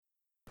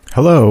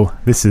Hello,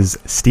 this is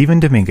Stephen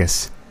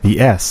Dominguez, the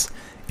S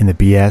in the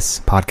BS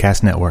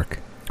Podcast Network.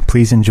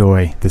 Please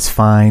enjoy this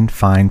fine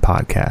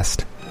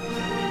podcast.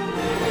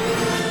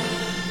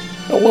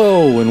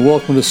 Hello, and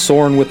welcome to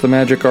Soarin' with the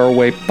Magic Our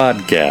Way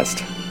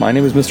podcast. My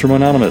name is Mr.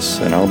 Mononymous,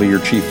 and I'll be your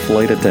chief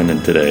flight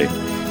attendant today.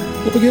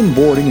 We'll begin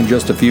boarding in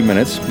just a few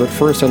minutes, but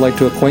first I'd like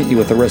to acquaint you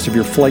with the rest of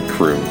your flight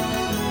crew.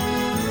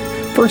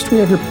 First, we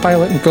have your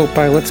pilot and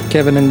co-pilots,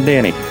 Kevin and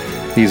Danny.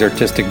 These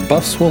artistic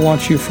buffs will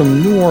launch you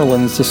from New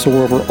Orleans to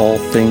soar over all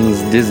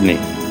things Disney.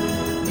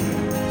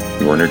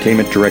 Your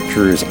entertainment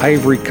director is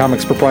Ivory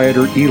Comics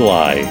proprietor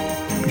Eli.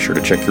 Be sure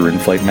to check your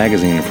in-flight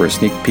magazine for a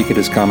sneak peek at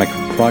his comic,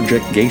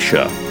 Project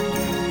Geisha.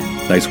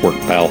 Nice work,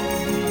 pal.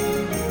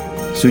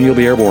 Soon you'll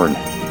be airborne.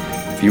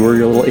 If you or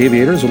your little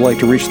aviators would like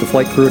to reach the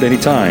flight crew at any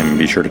time,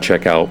 be sure to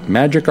check out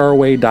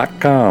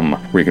magicourway.com,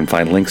 where you can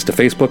find links to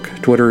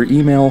Facebook, Twitter,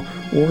 email,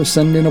 or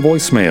send in a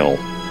voicemail.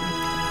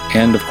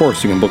 And of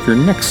course, you can book your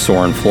next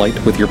Soarin'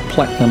 flight with your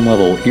platinum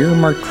level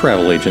earmarked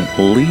travel agent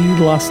Lee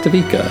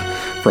Lastavica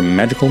from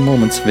Magical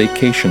Moments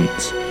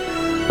Vacations.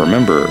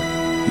 Remember,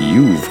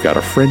 you've got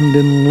a friend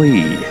in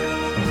Lee.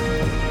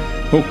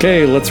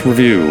 Okay, let's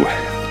review.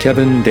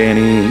 Kevin,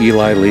 Danny,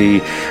 Eli,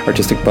 Lee,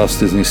 artistic buffs,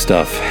 Disney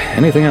stuff.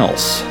 Anything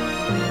else?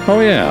 Oh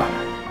yeah.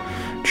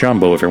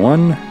 Jumbo,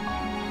 everyone.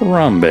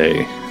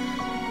 Harambe.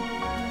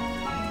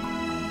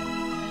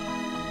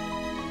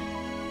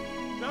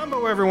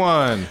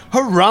 Everyone.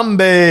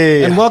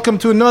 Harambe! And welcome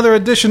to another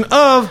edition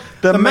of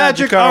the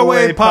Magic Our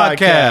Way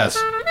podcast.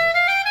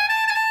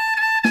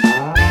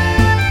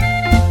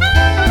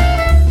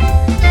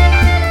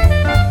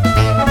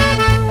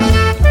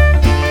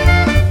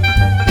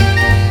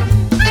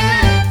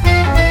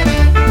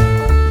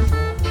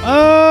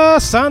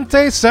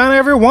 Asante San,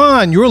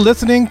 everyone. You're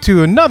listening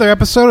to another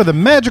episode of the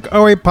Magic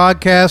Our Way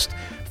podcast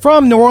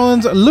from New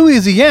Orleans,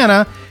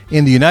 Louisiana,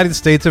 in the United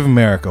States of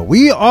America.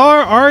 We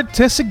are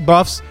artistic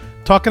buffs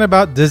talking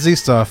about Disney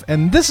stuff,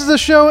 and this is a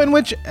show in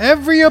which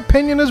every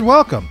opinion is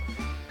welcome.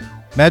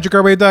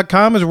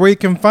 MagicOurWay.com is where you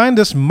can find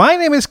us. My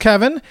name is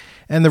Kevin,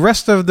 and the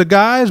rest of the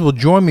guys will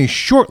join me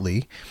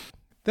shortly.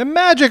 The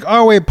Magic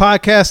Our Way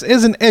podcast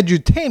is an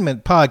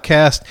edutainment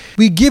podcast.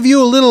 We give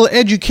you a little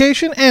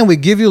education, and we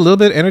give you a little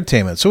bit of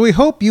entertainment, so we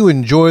hope you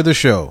enjoy the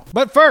show.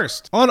 But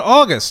first, on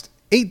August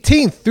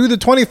 18th through the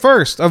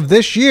 21st of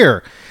this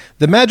year,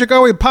 the Magic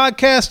Our Way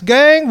podcast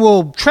gang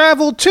will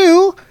travel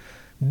to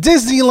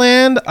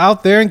Disneyland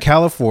out there in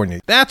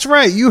California. That's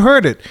right, you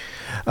heard it.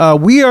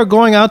 We are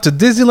going out to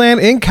Disneyland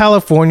in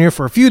California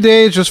for a few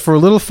days just for a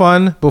little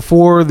fun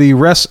before the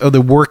rest of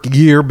the work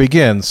year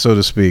begins, so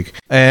to speak.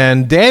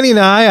 And Danny and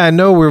I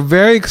know we're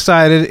very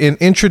excited in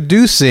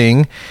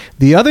introducing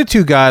the other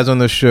two guys on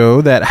the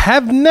show that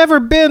have never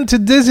been to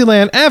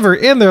Disneyland ever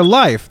in their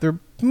life. They're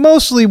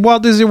mostly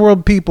Walt Disney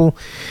World people.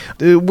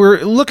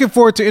 We're looking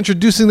forward to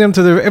introducing them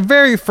to their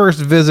very first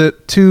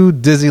visit to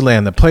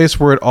Disneyland, the place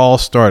where it all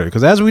started.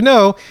 Because as we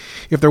know,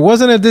 if there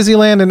wasn't a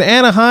Disneyland in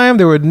Anaheim,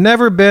 there would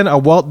never been a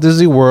Walt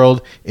Disney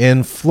World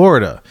in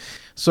Florida.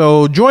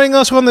 So joining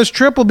us on this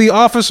trip will be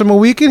Officer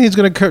Mohican. He's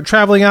going to be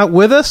traveling out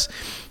with us.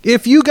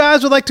 If you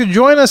guys would like to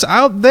join us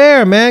out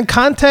there, man,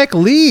 contact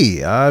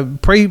Lee.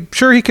 Pretty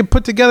sure he can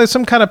put together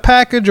some kind of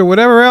package or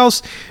whatever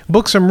else,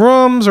 book some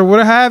rooms or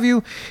what have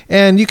you,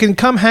 and you can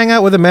come hang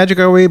out with the Magic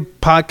Our Way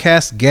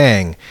podcast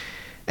gang.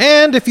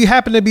 And if you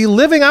happen to be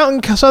living out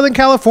in Southern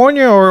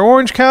California or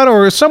Orange County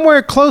or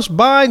somewhere close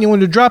by and you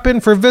want to drop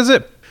in for a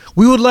visit,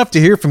 we would love to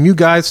hear from you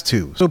guys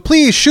too. So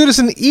please shoot us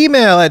an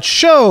email at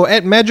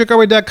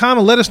show@magicourway.com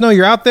and let us know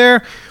you're out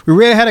there. We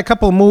already had a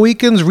couple of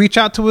Mohicans reach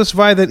out to us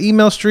via that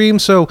email stream,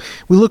 so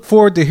we look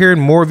forward to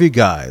hearing more of you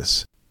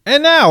guys.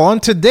 And now,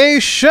 on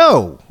today's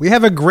show, we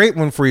have a great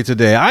one for you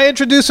today. I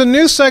introduce a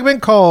new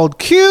segment called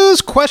Q's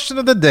Question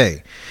of the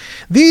Day.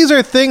 These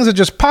are things that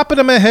just pop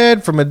into my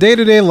head from a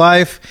day-to-day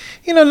life.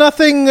 You know,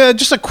 nothing,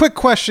 just a quick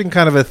question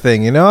kind of a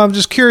thing, you know? I'm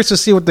just curious to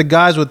see what the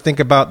guys would think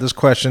about this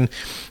question.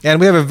 And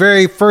we have a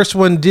very first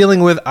one dealing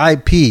with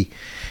IP.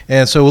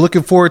 And so we're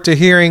looking forward to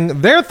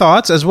hearing their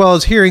thoughts as well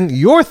as hearing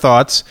your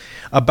thoughts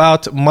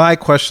about my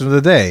question of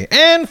the day.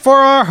 And for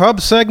our hub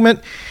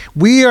segment,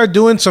 we are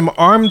doing some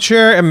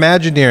armchair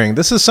imagineering.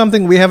 This is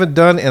something we haven't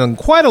done in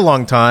quite a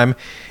long time.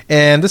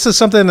 And this is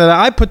something that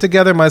I put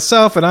together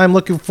myself, and I'm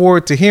looking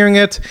forward to hearing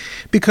it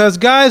because,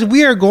 guys,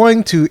 we are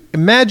going to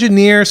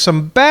Imagineer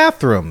some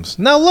bathrooms.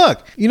 Now,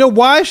 look, you know,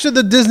 why should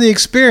the Disney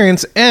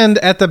experience end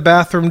at the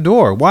bathroom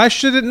door? Why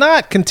should it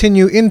not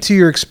continue into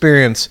your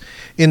experience,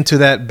 into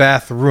that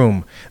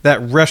bathroom,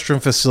 that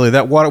restroom facility,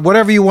 that water,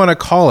 whatever you want to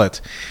call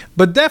it?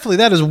 But definitely,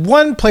 that is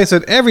one place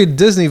that every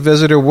Disney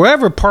visitor,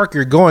 wherever park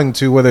you're going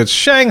to, whether it's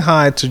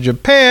Shanghai to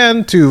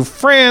Japan to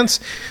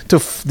France to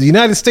the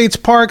United States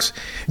parks,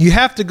 you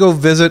have to go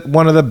visit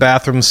one of the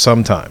bathrooms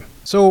sometime.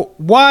 So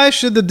why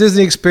should the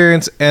Disney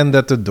experience end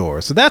at the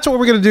door? So that's what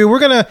we're going to do. We're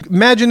going to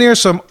Imagineer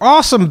some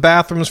awesome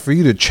bathrooms for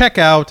you to check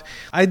out.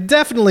 I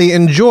definitely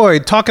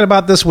enjoyed talking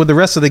about this with the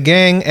rest of the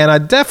gang, and I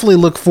definitely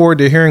look forward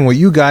to hearing what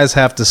you guys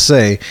have to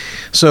say.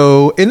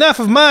 So enough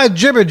of my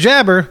jibber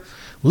jabber.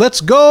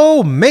 Let's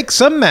go make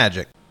some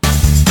magic.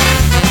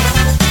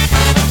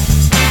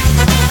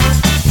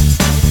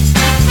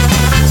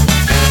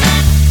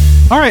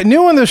 All right,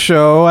 new on the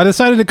show, I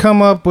decided to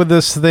come up with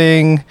this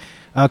thing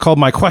called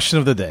my question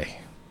of the day.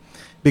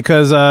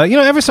 Because,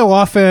 every so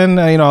often,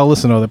 I'll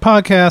listen to other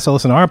podcasts, I'll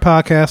listen to our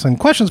podcast, and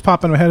questions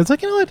pop in my head. It's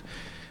like, you know what?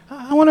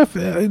 I wonder if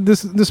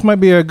this might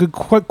be a good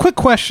quick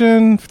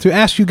question to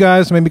ask you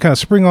guys, maybe kind of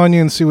spring on you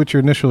and see what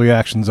your initial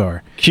reactions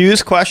are.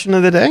 Q's question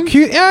of the day?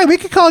 Yeah, we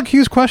could call it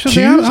Q's question of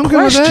the day. I'm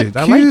good with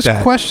that. Q's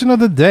question of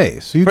the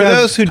day. So For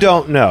those who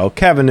don't know,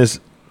 Kevin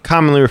is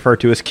commonly referred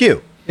to as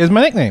Q. Is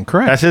my nickname,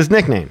 correct. That's his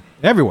nickname.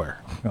 Everywhere.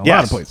 A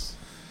lot of places.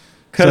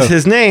 Because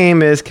his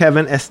name is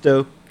Kevin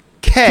Esto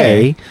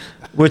K,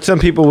 which some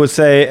people would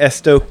say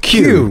Esto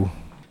Q.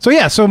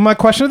 So my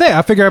question of the day,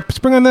 I figure I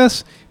spring on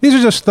this. These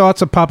are just thoughts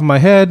that pop in my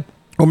head,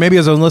 or maybe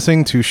as I'm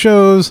listening to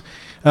shows,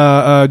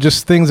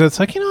 just things that's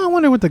like, I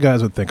wonder what the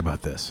guys would think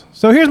about this.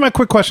 So here's my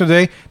quick question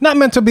today. Not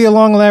meant to be a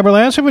long, elaborate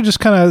answer, but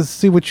just kind of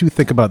see what you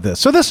think about this.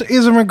 So this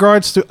is in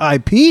regards to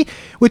IP,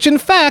 which in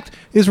fact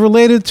is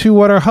related to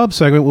what our hub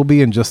segment will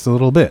be in just a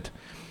little bit.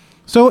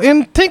 So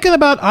in thinking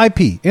about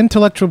IP,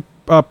 intellectual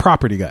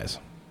property, guys,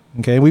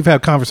 okay, we've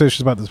had conversations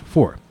about this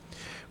before.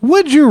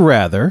 Would you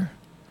rather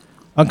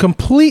a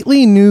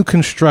completely new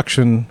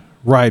construction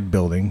ride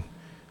building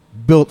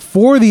built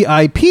for the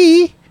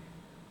IP,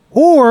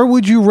 or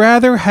would you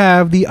rather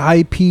have the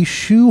IP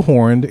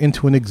shoehorned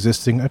into an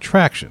existing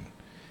attraction?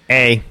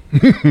 A.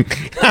 I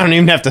don't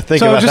even have to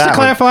think about that. So just to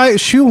clarify,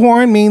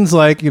 shoehorn means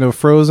like,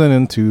 Frozen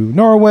into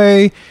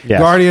Norway, yes.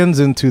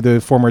 Guardians into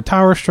the former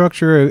tower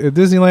structure at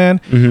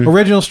Disneyland. Mm-hmm.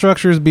 Original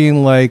structures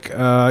being like,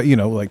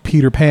 like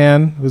Peter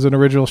Pan was an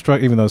original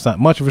structure, even though it's not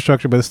much of a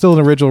structure, but it's still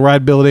an original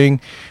ride building,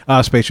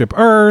 Spaceship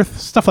Earth,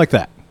 stuff like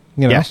that.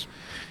 Yes.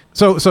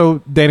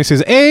 So Danny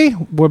says A.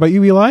 What about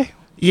you, Eli?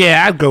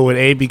 Yeah, I'd go with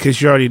A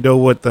because you already know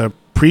what the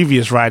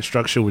previous ride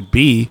structure would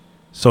be.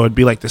 So it'd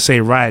be like the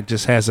same ride,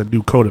 just has a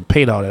new coat of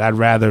paint on it. I'd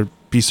rather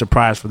be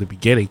surprised from the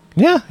beginning.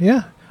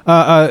 Yeah.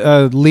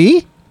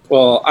 Lee?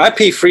 Well, I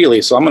pee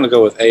freely, so I'm going to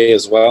go with A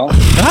as well.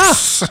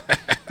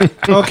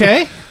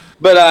 Okay.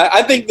 But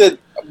I think that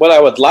what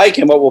I would like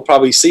and what we'll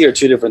probably see are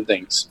two different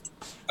things.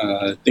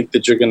 I think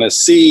that you're going to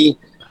see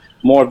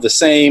more of the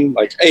same.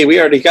 Like, hey, we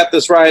already got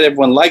this ride.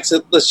 Everyone likes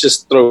it. Let's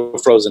just throw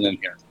Frozen in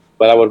here.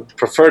 But I would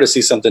prefer to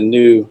see something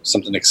new,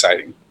 something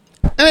exciting.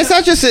 And it's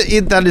not just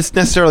that it's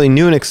necessarily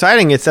new and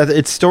exciting. It's that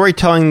it's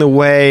storytelling the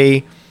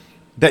way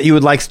that you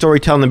would like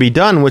storytelling to be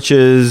done, which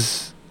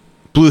is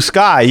blue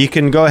sky. You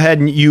can go ahead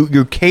and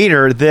you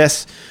cater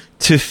this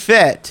to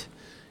fit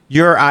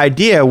your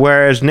idea,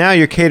 whereas now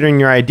you're catering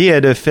your idea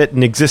to fit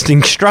an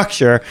existing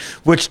structure,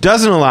 which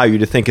doesn't allow you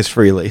to think as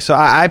freely. So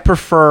I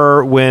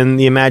prefer when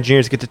the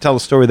Imagineers get to tell the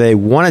story they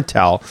want to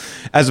tell,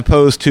 as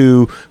opposed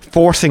to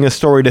forcing a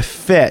story to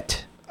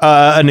fit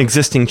an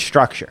existing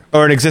structure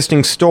or an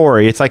existing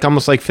story. It's like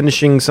almost like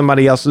finishing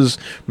somebody else's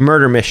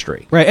murder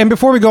mystery. Right. And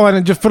before we go on,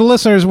 and just for the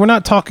listeners, we're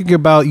not talking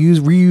about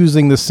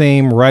reusing the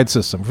same ride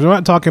system. We're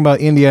not talking about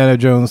Indiana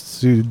Jones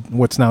to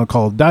what's now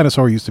called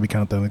Dinosaur, used to be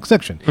Countdown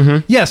Extinction.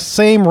 Mm-hmm. Yes,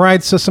 same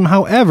ride system.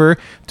 However,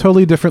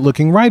 totally different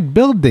looking ride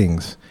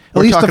buildings.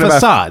 At least the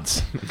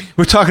facades.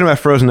 We're talking about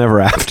Frozen Ever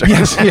After.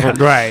 Yes, yeah.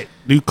 Right.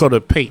 New coat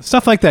of paint.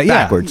 Stuff like that,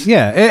 yeah. Backwards.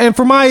 Yeah. And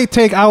for my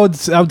take, I would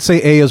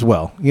say A as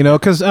well.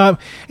 Because,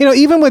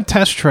 even with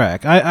Test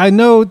Track, I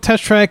know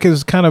Test Track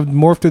is kind of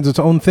morphed into its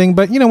own thing,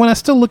 but, when I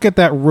still look at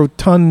that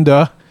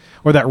rotunda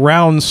or that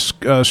round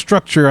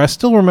structure, I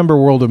still remember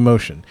World of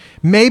Motion.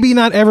 Maybe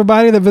not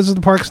everybody that visits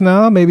the parks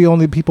now, maybe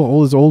only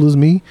people as old as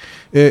me,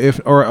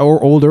 or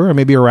older, or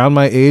maybe around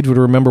my age would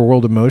remember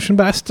World of Motion,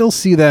 but I still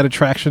see that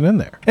attraction in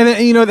there. And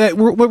that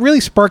what really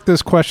sparked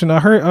this question,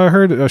 I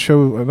heard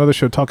another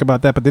show talk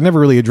about that, but they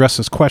never really addressed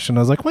this question. I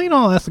was like, well,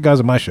 I'll ask the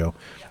guys on my show,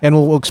 and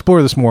we'll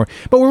explore this more.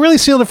 But what really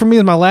sealed it for me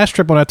is my last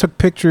trip when I took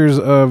pictures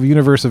of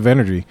Universe of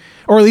Energy,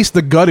 or at least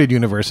the gutted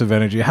Universe of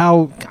Energy.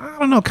 How, I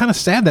don't know, kind of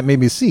sad that made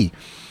me see.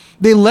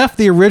 They left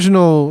the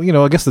original,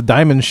 I guess the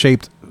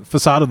diamond-shaped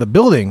facade of the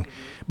building,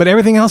 but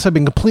everything else had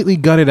been completely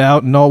gutted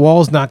out and all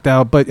walls knocked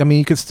out. But,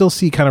 you could still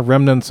see kind of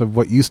remnants of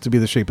what used to be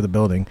the shape of the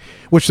building,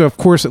 which, of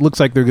course, it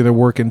looks like they're going to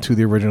work into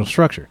the original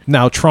structure.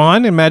 Now,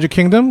 Tron and Magic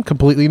Kingdom,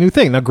 completely new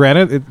thing. Now,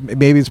 granted,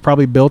 maybe it's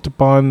probably built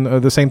upon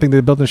the same thing they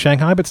built in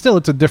Shanghai, but still,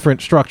 it's a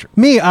different structure.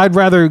 Me, I'd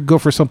rather go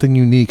for something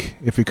unique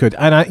if we could.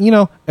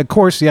 And, of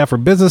course, yeah, for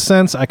business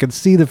sense, I could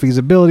see the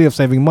feasibility of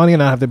saving money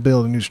and not have to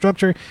build a new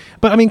structure.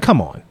 But, come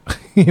on.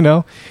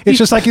 It's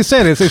just like you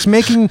said, it's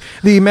making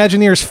the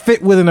Imagineers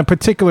fit within a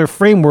particular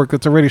framework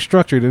that's already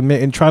structured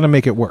and trying to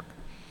make it work.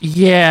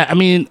 Yeah,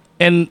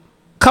 and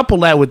couple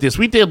that with this,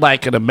 we did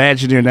like an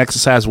Imagineering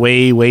exercise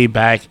way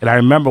back, and I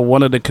remember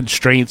one of the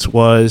constraints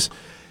was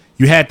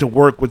you had to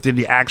work within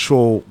the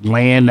actual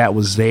land that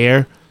was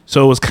there.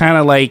 So it was kind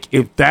of like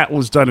if that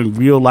was done in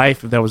real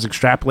life, if that was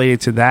extrapolated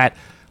to that,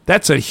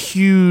 that's a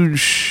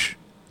huge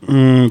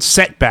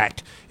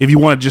setback. If you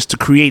want just to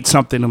create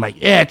something and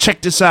like, yeah,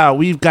 check this out.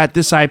 We've got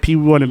this IP we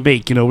want to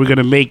make. We're going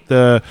to make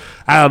the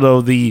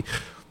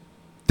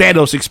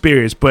Thanos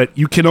experience. But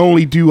you can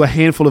only do a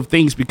handful of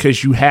things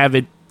because you have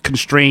it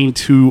constrained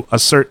to a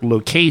certain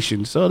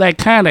location. So that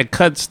kind of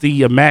cuts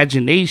the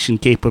imagination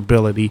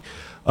capability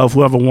of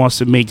whoever wants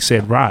to make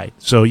said ride.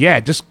 So yeah,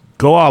 just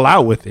go all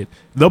out with it.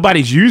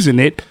 Nobody's using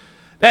it.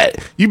 That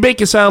you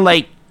make it sound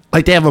like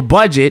they have a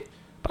budget.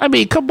 But I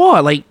mean, come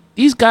on, like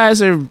these guys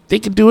they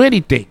can do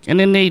anything, and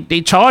then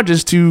they charge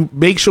us to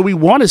make sure we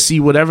want to see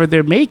whatever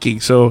they're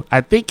making. So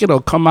I think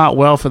it'll come out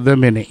well for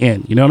them in the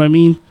end. You know what I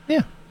mean?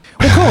 Yeah.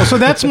 Well, cool. So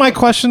that's my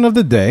question of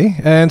the day.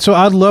 And so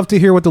I'd love to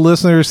hear what the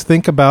listeners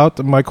think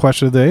about my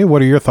question of the day.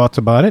 What are your thoughts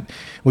about it?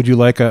 Would you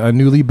like a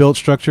newly built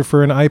structure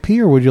for an IP,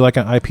 or would you like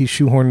an IP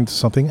shoehorned into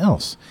something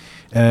else?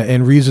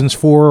 And reasons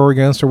for or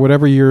against, or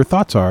whatever your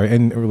thoughts are.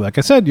 And like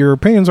I said, your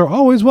opinions are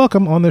always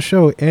welcome on the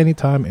show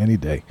anytime, any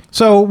day.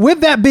 So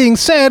with that being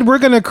said, we're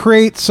going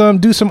to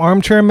do some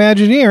armchair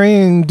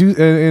imagineering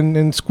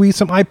and squeeze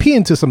some IP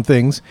into some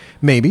things,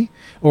 maybe.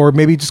 Or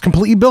maybe just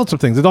completely build some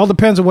things. It all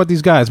depends on what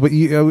these guys. But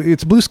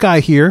it's Blue Sky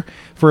here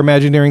for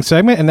Imagineering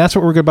segment, and that's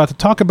what we're about to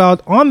talk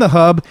about on the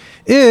hub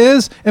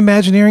is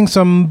Imagineering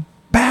some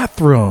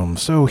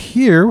bathrooms. So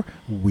here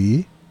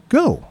we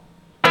go.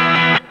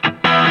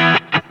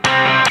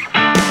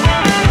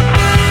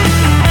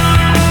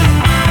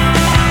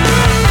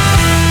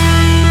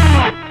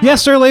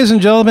 Yes, sir, ladies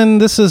and gentlemen,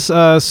 this is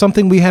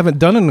something we haven't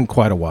done in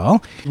quite a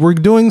while. We're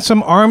doing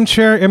some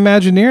armchair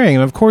Imagineering.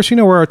 And of course,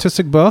 we're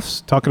artistic buffs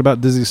talking about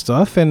Disney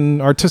stuff,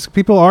 and artistic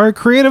people are a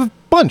creative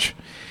bunch.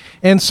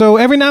 And so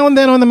every now and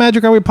then on the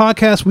Magic Our Way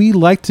podcast, we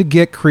like to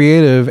get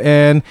creative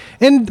and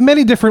in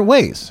many different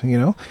ways,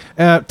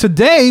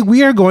 Today,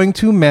 we are going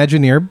to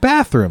Imagineer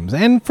bathrooms.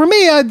 And for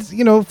me,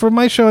 for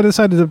my show, I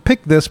decided to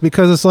pick this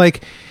because it's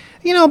like,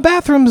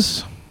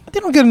 bathrooms,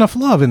 they don't get enough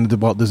love in the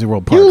Walt Disney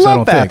World parks. You love I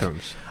don't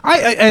bathrooms. think.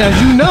 And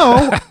as you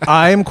know,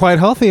 I am quite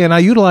healthy, and I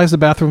utilize the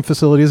bathroom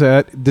facilities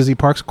at Disney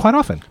parks quite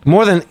often.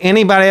 More than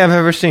anybody I've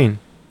ever seen.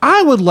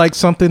 I would like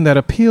something that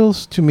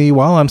appeals to me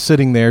while I'm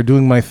sitting there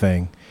doing my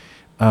thing,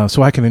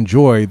 so I can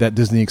enjoy that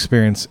Disney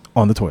experience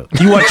on the toilet.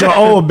 You want your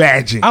own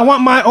magic. I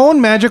want my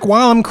own magic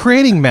while I'm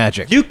creating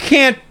magic. You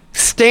can't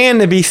stand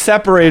to be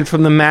separated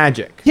from the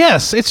magic.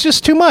 Yes, it's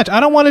just too much. I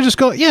don't want to just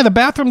go, the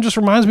bathroom just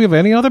reminds me of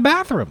any other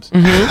bathrooms.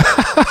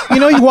 Mm-hmm.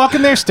 You walk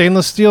in there,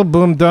 stainless steel,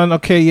 boom, done.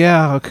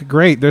 Okay,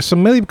 great. There's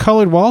some really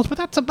colored walls, but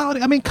that's about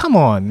it. I mean, come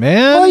on,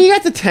 man. Well, you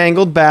got the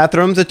Tangled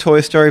bathrooms, the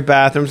Toy Story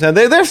bathrooms, and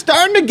they're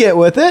starting to get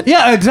with it.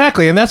 Yeah,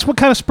 exactly. And that's what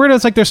kind of spurred it.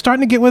 It's like they're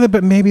starting to get with it,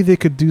 but maybe they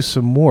could do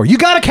some more. You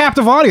got a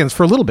captive audience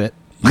for a little bit.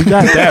 You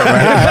got that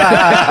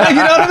right. You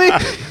know what I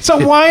mean?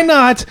 So why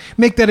not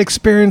make that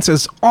experience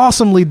as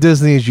awesomely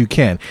Disney as you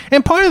can?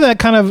 And part of that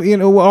kind of,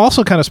 what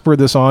also kind of spurred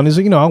this on is,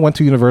 I went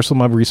to Universal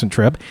my recent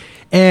trip,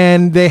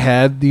 and they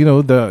had,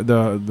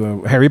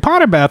 the Harry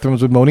Potter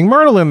bathrooms with Moaning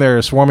Myrtle in there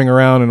swarming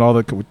around and all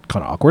the kind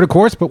of awkward, of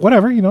course, but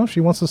whatever, she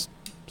wants to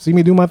see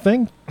me do my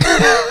thing.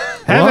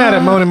 Have at it,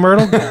 Moaning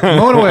Myrtle.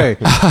 Moan away.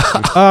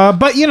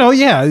 But,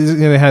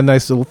 it had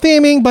nice little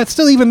theming, but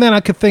still, even then, I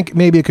could think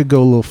maybe it could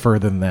go a little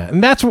further than that.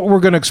 And that's what we're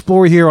going to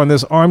explore here on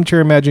this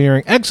armchair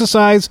Imagineering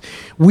exercise.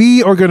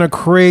 We are going to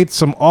create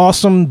some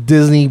awesome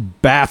Disney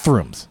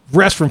bathrooms,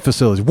 restroom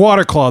facilities,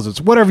 water closets,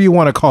 whatever you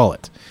want to call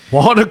it.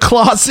 Water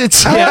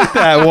closets. I like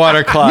that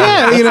water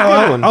closet.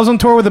 Yeah, I was on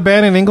tour with a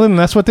band in England, and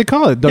that's what they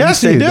call it.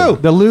 Yes, they do.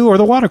 The loo or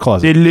the water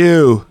closet. The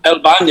loo. El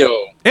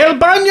baño. El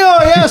baño,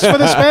 yes, for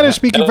the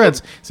Spanish-speaking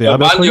friends. See, El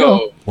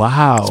baño.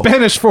 Wow.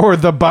 Spanish for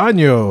the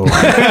baño.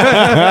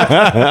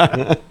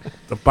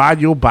 The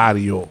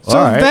baño. So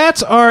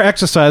that's our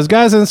exercise,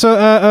 guys. And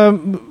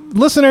so,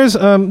 listeners,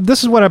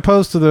 this is what I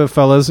posed to the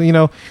fellas.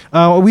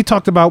 We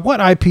talked about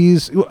what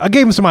IPs. I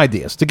gave them some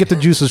ideas to get the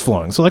juices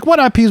flowing. So, like, what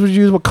IPs would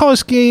you use? What color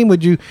scheme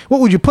would you? What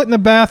would you put in the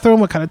bathroom?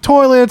 What kind of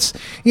toilets?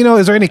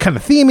 Is there any kind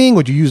of theming?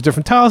 Would you use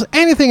different tiles?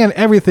 Anything and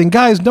everything,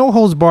 guys. No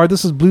holds barred.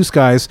 This is Blue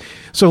Skies.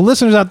 So,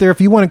 listeners out there,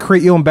 if you want to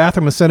create your own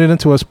bathroom and send it in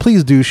to us,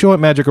 please do. Show at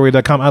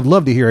magicourway.com. I'd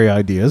love to hear your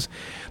ideas.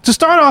 To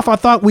start off, I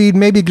thought we'd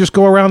maybe just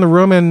go around the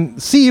room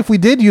and see if we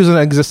did use an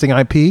existing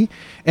IP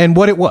and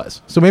what it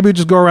was. So maybe we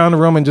just go around the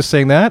room and just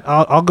saying that.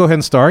 I'll go ahead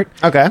and start.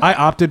 Okay. I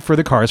opted for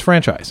the Cars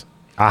franchise.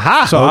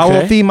 Aha. So I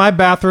will theme my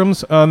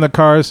bathrooms on the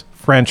Cars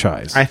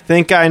franchise. I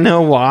think I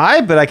know why,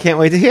 but I can't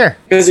wait to hear.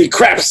 Because he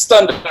craps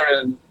thunder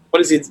and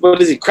what is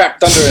he crap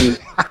thunder and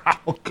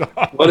Oh,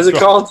 God. what is it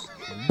called?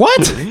 What?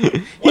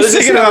 What is He's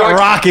thinking about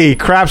Rocky,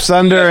 Craps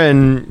Thunder,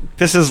 and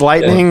This is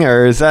Lightning,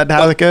 or is that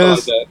how it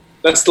goes?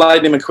 That's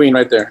Lightning McQueen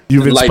right there.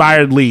 You've Lightning.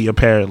 inspired Lee,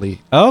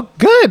 apparently. Oh,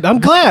 good. I'm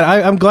glad.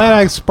 I'm glad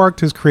I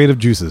sparked his creative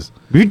juices.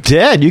 You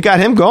did. You got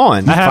him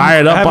going.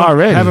 Fired up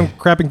already. I have him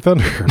crapping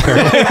thunder.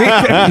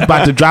 He's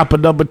about to drop a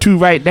number 2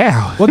 right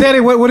now. Well,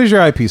 Danny, what is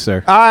your IP,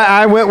 sir?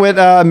 I went with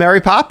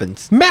Mary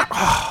Poppins.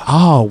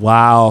 Oh,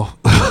 wow.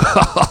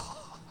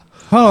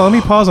 Hold on,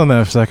 let me pause on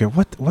that for a second.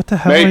 What the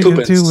hell Mary are you going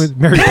to Poppins. do with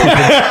Mary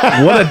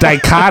Poppins? What a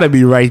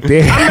dichotomy right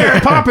there.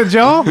 Mary Poppins,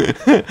 y'all.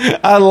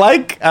 I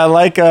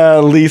like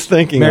Lee's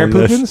thinking. Mary on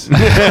this.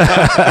 Poppins?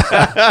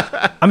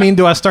 I mean,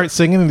 do I start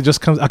singing and it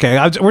just comes? Okay,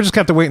 we're just going to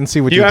have to wait and see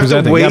what You you're have to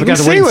presenting. wait Yeah, and we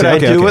gotta see wait and what I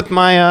Okay, do okay. with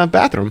my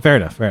bathroom. Fair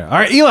enough. All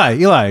right,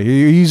 Eli, you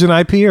using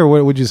IP or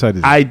what would you decide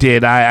to do? I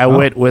did. I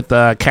went with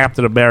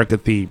Captain America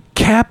theme.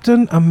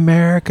 Captain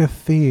America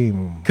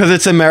theme? Because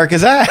it's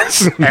America's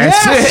ass.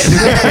 That's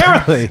it.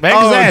 Apparently.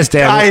 America's ass,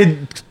 damn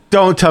it.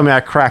 Don't tell me I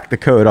cracked the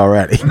code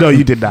already. No,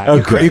 you did not.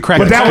 Okay. You cracked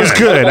But the that was crack.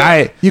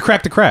 good. You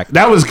cracked the crack.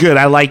 That was good.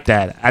 I like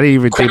that. I didn't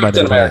even think about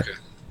Captain that.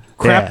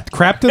 America.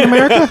 Crapped in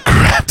America?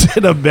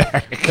 Captain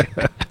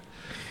America.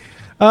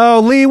 Oh,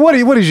 Lee, what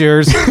is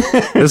yours?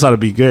 This ought to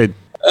be good.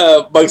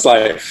 Bugs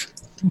Life.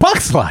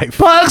 Bugs Life.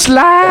 Bugs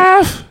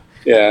Life.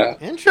 Yeah.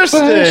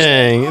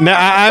 Interesting. Now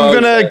I'm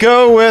gonna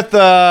go with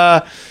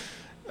the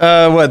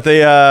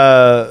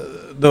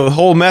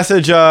whole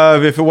message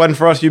of if it wasn't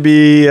for us, you'd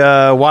be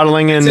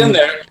waddling in. It's in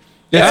there.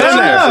 It's in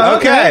there. Oh,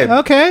 Okay.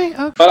 Okay.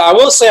 But I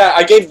will say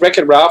I gave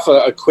Wreck-It Ralph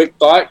a quick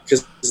thought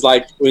because it's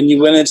like when you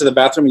went into the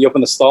bathroom and you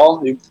opened the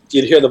stall,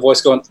 you'd hear the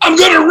voice going, "I'm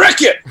gonna wreck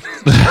it."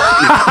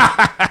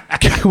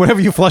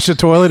 Whenever you flush the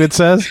toilet, it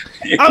says,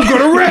 "I'm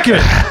gonna wreck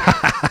it."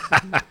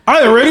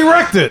 I already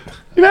wrecked it.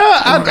 You know,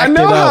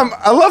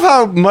 I love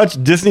how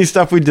much Disney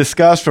stuff we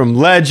discussed, from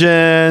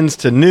Legends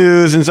to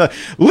news and stuff.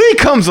 Lee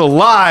comes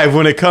alive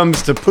when it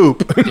comes to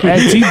poop.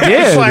 Yes, he did.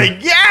 It's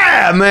like,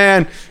 yeah,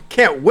 man,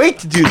 can't wait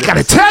to do this. I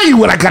gotta tell you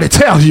what I gotta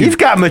tell you. He's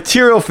got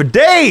material for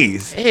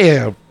days.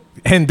 Damn.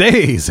 And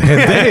days and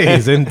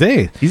days and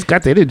days. He's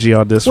got the energy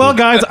on this Well, one.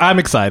 guys, I'm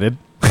excited.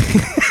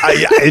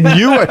 And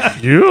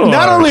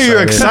not only are you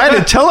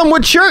excited, tell them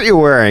what shirt you're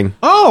wearing.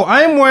 Oh,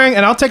 I am wearing,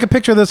 and I'll take a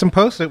picture of this and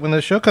post it when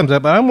the show comes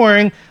up. But I'm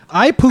wearing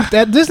I Pooped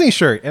at Disney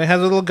shirt, and it has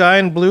a little guy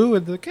in blue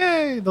with the little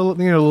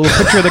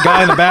picture of the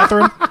guy in the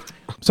bathroom.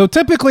 So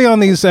typically on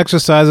these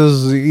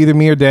exercises, either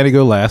me or Danny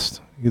go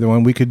last. Either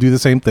one, we could do the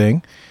same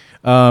thing.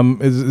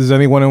 Is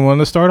anyone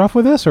want to start off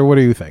with this, or what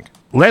do you think?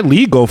 Let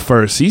Lee go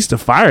first. He's the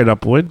fired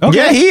up one. Okay.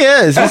 Yeah, he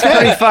is. He's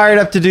pretty fired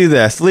up to do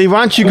this. Lee, why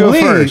don't you go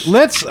Lee, first?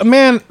 Bugs All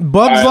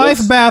right, Life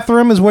let's-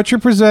 bathroom is what you're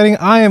presenting.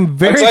 I am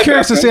very Bugs Life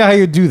curious to see bathroom. how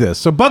you do this.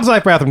 So Bugs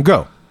Life bathroom, go.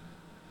 All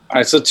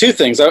right, so two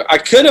things. I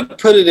could have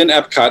put it in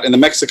Epcot in the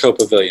Mexico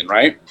Pavilion,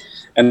 right?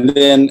 And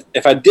then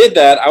if I did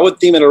that, I would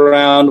theme it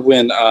around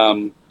when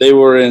they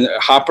were in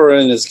Hopper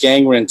and his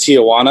gang were in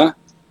Tijuana,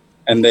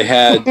 and they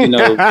had you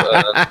know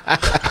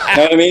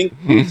what I mean.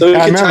 So we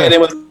could tie it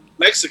in with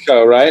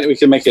Mexico, right? We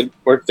can make it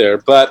work there.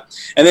 But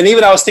and then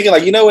even I was thinking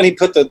like when he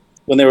put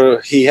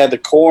he had the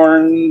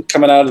corn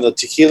coming out of the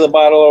tequila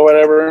bottle or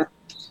whatever.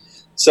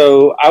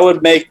 So I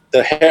would make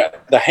the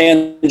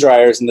hand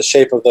dryers in the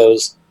shape of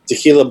those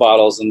tequila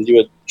bottles, and you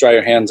would dry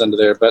your hands under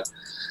there. But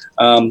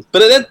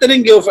that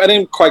didn't go. I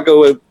didn't quite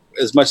go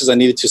as much as I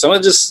needed to. So I'm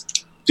gonna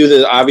just do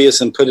the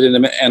obvious and put it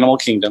in Animal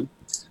Kingdom.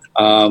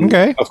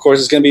 Okay. Of course,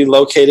 it's gonna be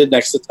located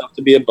next to Tough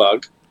to Be a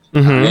Bug.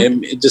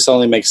 Mm-hmm. It just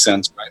only makes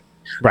sense, right?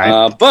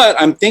 Right.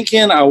 But I'm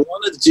thinking I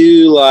want to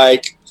do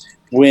like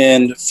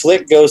when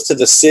Flick goes to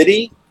the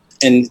city,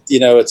 and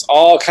it's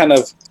all kind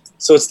of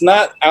so it's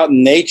not out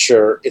in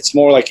nature. It's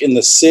more like in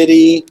the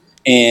city.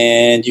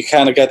 And you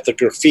kind of got the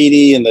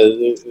graffiti and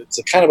it's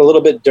kind of a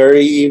little bit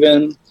dirty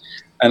even.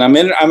 And I'm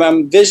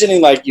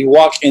envisioning like you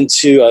walk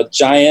into a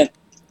giant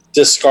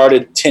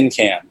discarded tin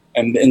can,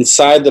 and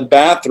inside the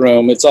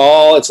bathroom, it's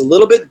a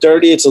little bit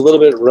dirty. It's a little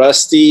bit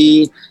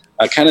rusty,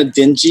 kind of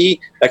dingy.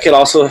 That could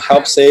also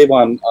help save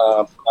on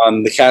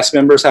the cast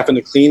members having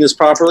to clean this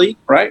properly,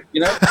 right?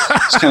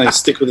 Just kind of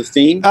stick with the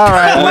theme. All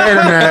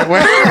right,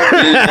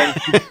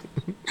 wait a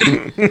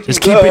minute.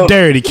 Just keep it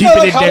dirty. Keep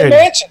like it Haunted dirty.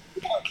 Mansion.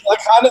 Like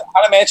Haunted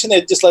Mansion,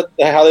 they just let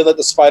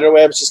the spider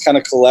webs just kind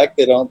of collect.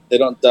 They don't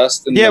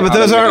dust. Yeah, but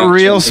those aren't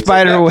real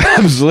spider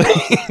webs, Lee.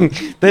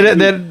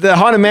 The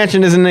Haunted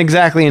Mansion isn't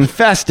exactly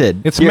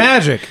infested. It's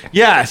magic.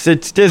 Yes,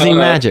 it's Disney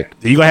magic.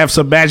 You're going to have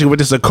some magic with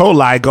this E.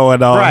 coli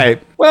going on.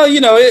 Right. Well,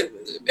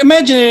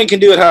 Imagineering can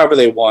do it however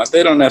they want.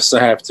 They don't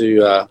necessarily have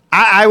to.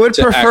 I would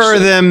To prefer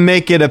actually- them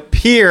make it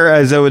appear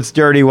as though it's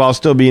dirty while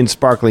still being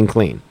sparkling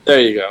clean.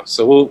 There you go.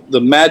 So the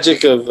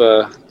magic of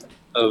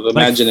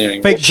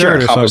Imagineering. Fake will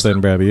dirt or accomplish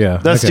something, Brabby.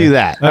 Yeah. Let's Okay. do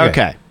that.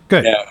 Okay.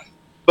 Good. Yeah.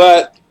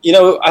 But,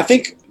 I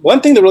think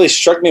one thing that really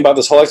struck me about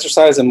this whole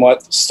exercise and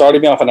what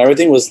started me off on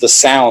everything was the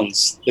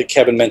sounds that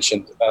Kevin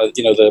mentioned.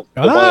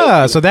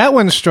 So that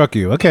one struck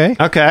you. Okay.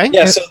 Okay.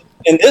 Yeah, so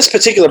in this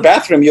particular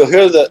bathroom, you'll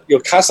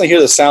constantly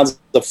hear the sounds of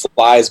the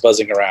flies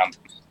buzzing around,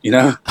 And you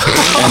might,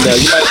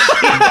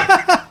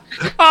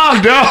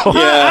 Oh, no.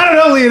 I don't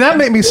know, Lee. That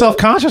made me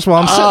self-conscious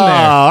while I'm sitting there.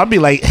 I'd be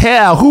like,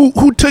 hell,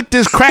 who took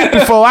this crap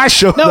before I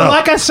showed No, up?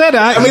 like I said,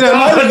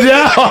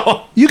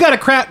 you got a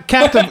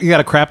captive. You got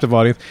a captive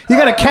audience. You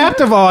got a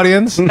captive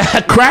audience.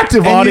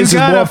 Craptive And audience you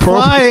is more gotta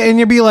appropriate. fly, and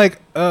you'd be like,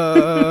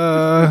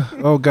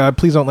 oh God,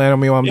 please don't land on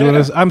me while I'm doing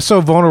this. I'm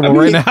so vulnerable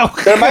right now.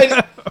 there might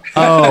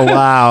Oh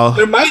wow.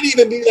 there might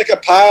even be like a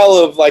pile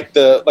of like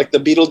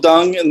the beetle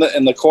dung in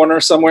the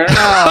corner somewhere.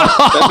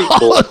 That'd be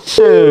cool.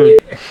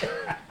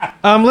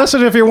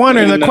 Listen, if you're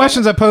wondering, the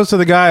questions I posed to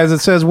the guys, it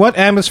says, what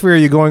atmosphere are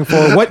you going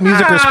for? What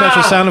music or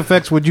special sound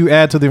effects would you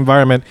add to the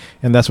environment?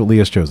 And that's what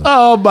Leah's chosen.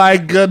 Oh my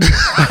goodness.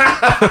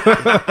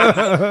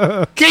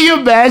 Can you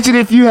imagine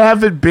if you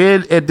haven't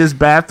been in this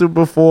bathroom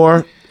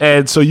before,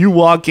 and so you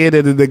walk in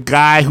and then the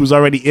guy who's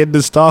already in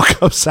the stall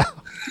comes out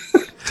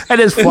and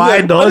there's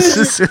flying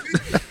noises?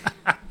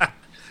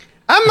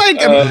 I'm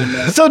like,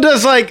 so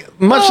does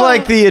much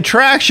like the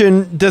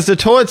attraction, does the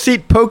toilet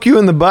seat poke you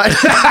in the butt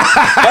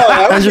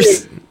as you're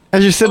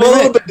sitting a there?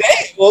 little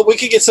bidet. Well, we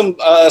could get some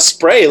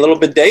spray, a little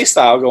bidet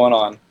style going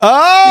on.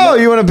 Oh,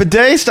 you want a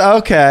bidet?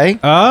 Okay.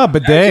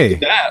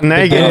 Bidet. Now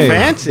you're getting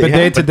fancy.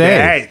 Bidet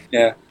today.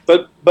 Yeah.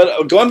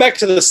 But going back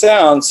to the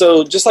sound,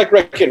 so just like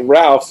Wreck-It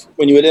Ralph,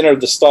 when you would enter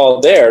the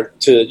stall there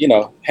to,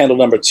 handle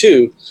number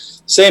 2,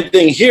 same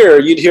thing here.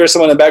 You'd hear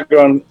someone in the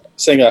background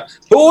saying,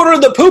 "Who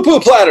ordered the poo-poo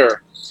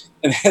platter?"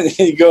 And then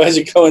you go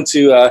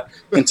into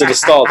the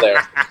stall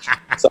there.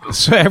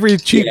 So every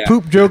cheap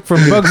poop joke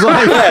from Bugs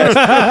Life.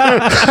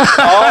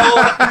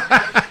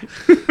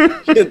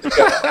 It's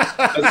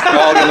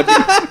all going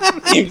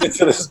to be aimed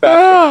into this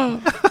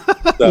bathroom.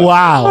 So,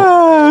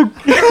 Wow.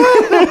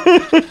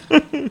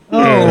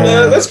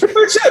 that's pretty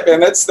much it, man.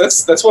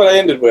 That's what I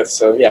ended with.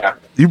 So yeah.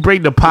 You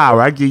bring the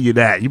power. I give you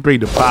that. You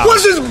bring the power.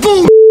 What's this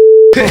bull?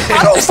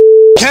 I don't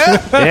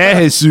care. Yeah,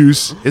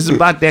 Jesus. It's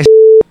about that.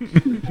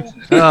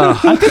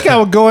 I think I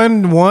would go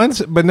in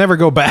once, but never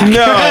go back.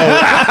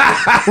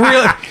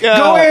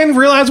 Go in,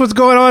 realize what's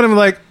going on, and be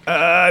like,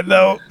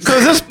 no. So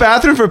is this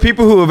bathroom for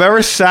people who have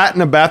ever sat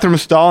in a bathroom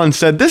stall and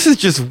said, this is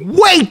just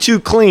way too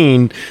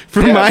clean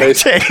for my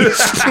basically.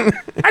 taste?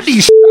 I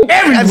need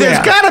everywhere.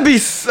 There's got to be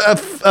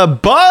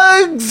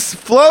bugs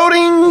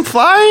floating,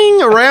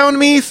 flying around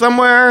me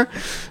somewhere.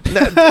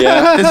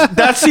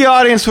 That's the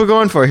audience we're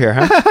going for here,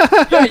 huh?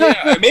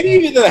 Yeah. Maybe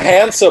even the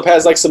hand soap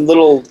has some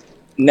little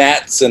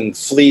gnats and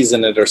fleas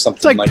in it or something.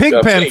 It's like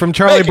Pigpen from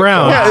Charlie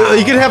Brown. Yeah,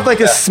 you could have a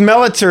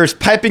smellitzers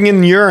piping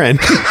in urine.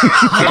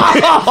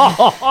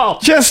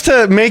 Just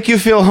to make you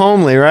feel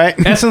homely, right?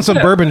 Essence of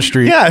Bourbon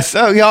Street. Yes.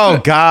 Oh,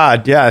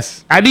 God,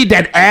 yes. I need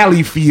that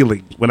alley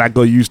feeling when I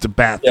go use the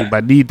bathroom. Yeah.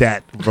 I need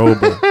that,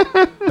 Robo.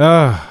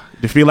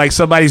 To feel like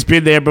somebody's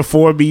been there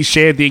before me,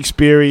 shared the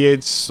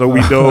experience, so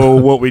we know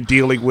what we're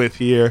dealing with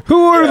here.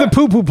 Who ordered the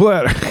poo-poo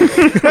platter?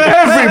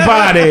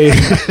 Everybody.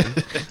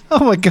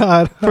 Oh, my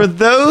God. For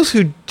those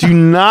who do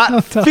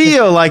not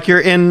feel like you're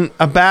in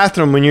a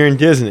bathroom when you're in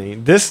Disney,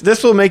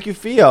 this will make you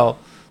feel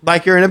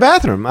like you're in a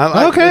bathroom.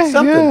 It's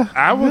something. Yeah.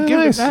 I will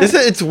give it that.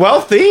 It's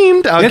well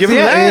themed. I'll give it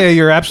that. Yeah,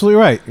 you're absolutely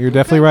right. You're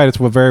definitely right. It's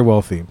very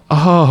well themed.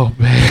 Oh,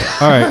 man.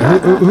 All right.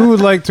 Who would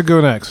like to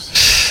go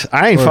next?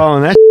 I ain't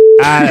following that.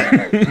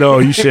 No,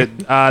 you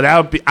shouldn't. That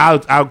would be.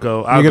 I'll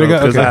go. You're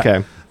gonna go?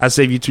 Okay. I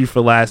save you 2 for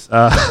last.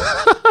 All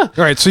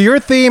right. So your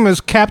theme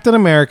is Captain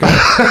America,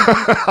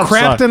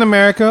 Craftin'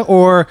 America,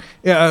 or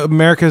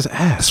America's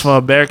ass. It's for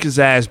America's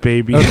ass,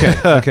 baby.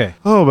 Okay.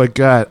 Oh my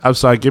God. I'm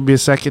sorry. Give me a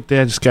second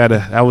there. Just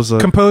gotta. That was a.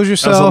 Compose That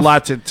yourself. was a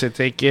lot to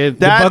take in.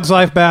 The Bugs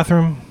Life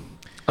bathroom.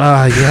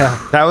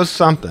 Yeah. That was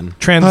something.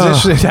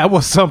 Transition. That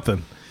was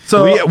something.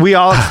 So We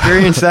all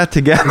experienced that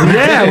together.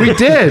 yeah, we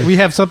did. We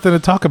have something to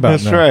talk about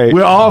That's now. right.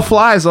 We're all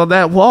flies on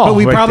that wall. But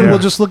we right probably there. will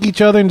just look at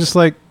each other and just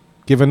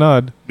give a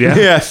nod. Yeah.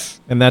 Yes.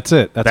 And that's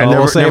it. That's That all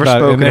never- we'll say never about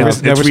it. spoken And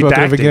of. never It's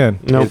spoken of redacted. again.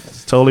 Nope.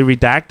 It's totally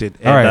redacted.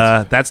 And All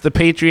right. that's the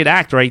Patriot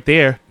Act right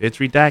there. It's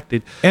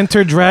redacted.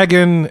 Enter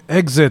Dragon,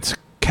 exit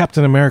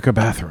Captain America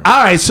bathroom.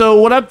 All right.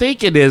 So what I'm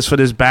thinking is for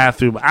this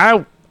bathroom,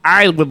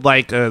 I would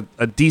like a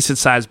decent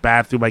sized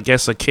bathroom, I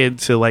guess akin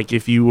to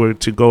if you were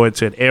to go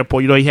into an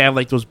airport. You have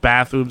those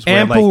bathrooms where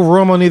Ample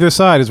room on either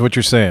side is what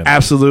you're saying.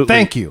 absolutely.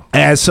 Thank you.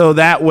 And so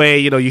that way,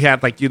 you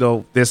have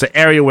there's an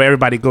area where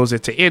everybody goes in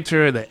to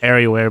enter and the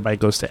area where everybody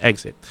goes to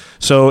exit.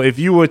 So if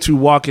you were to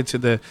walk into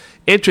the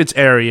entrance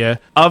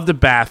area of the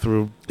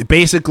bathroom,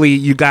 basically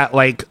you got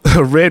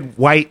red,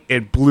 white,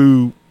 and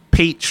blue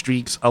paint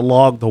streaks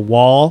along the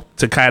wall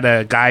to kind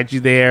of guide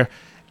you there.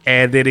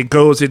 And then it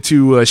goes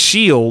into a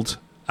shield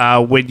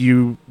when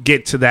you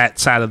get to that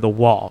side of the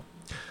wall.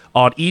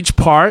 On each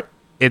part,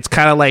 it's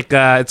kind of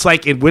it's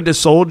like in Winter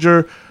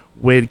Soldier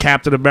when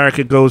Captain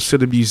America goes to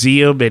the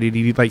museum and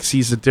he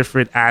sees the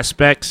different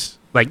aspects.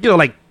 Like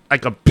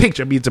a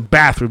picture. I mean, it's a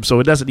bathroom, so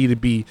it doesn't need to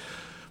be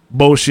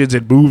motions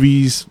and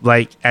movies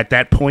at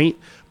that point.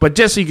 But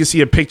just so you can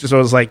see a picture, so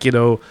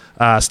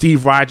it's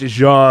Steve Rogers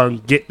young,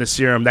 getting the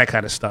serum, that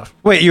kind of stuff.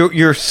 Wait,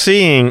 you're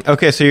seeing...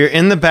 Okay, so you're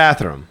in the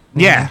bathroom.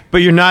 Yeah.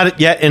 But you're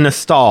not yet in a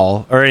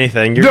stall or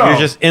anything. You're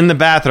just in the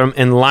bathroom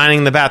and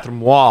lining the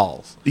bathroom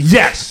walls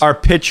Yes. are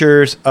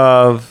pictures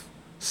of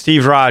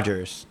Steve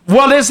Rogers.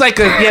 Well, there's like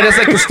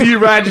a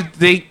Steve Rogers.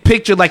 They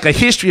picture a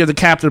history of the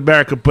Captain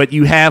America, but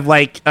you have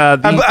I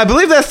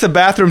believe that's the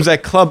bathrooms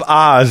at Club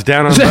Oz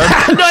down on no,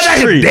 not him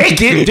Street.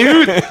 naked,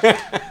 dude.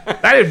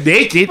 Not him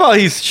naked. Well,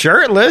 he's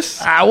shirtless.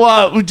 All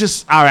right.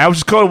 I was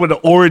just going with the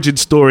origin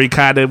story,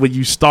 kind of when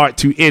you start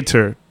to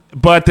enter.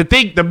 But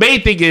the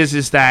main thing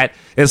is that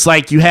it's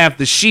you have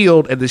the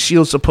shield, and the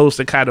shield's supposed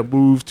to kind of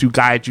move to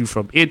guide you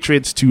from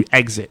entrance to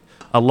exit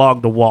along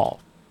the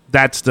wall.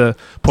 That's the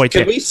point.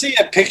 Can we see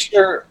a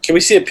picture? Can we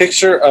see a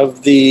picture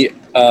of the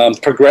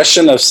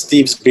progression of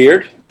Steve's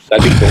beard?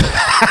 That'd be cool.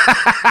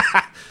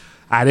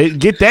 I didn't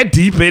get that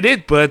deep in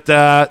it, but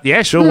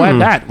yeah, sure. Why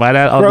not? Why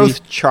not?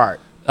 Growth chart.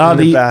 In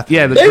the bathroom.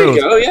 Yeah, the There growth.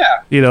 you go.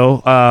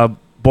 Yeah.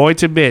 Boy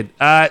to mid.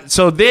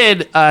 So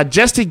then,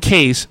 just in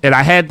case, and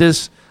I had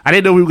this I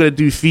didn't know we were going to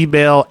do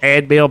female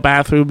and male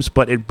bathrooms,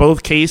 but in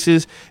both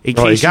cases, You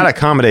got to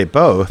accommodate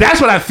both. that's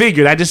what I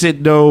figured. I just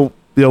didn't know,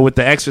 with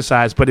the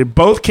exercise. But in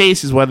both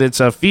cases, whether it's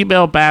a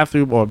female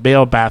bathroom or a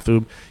male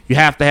bathroom, you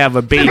have to have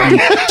a baby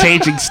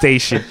changing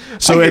station.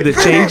 So in the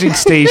changing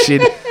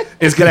station,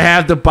 it's going to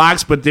have the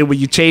box, but then when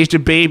you change the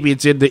baby,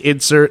 it's in the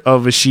insert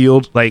of a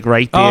shield, like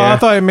right there. Oh, I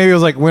thought maybe it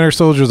was like Winter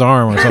Soldier's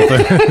arm or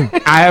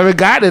something. I haven't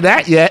gotten to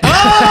that yet.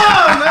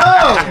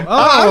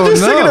 I'm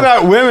just thinking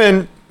about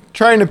women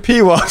trying to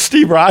pee while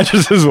Steve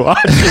Rogers is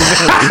watching.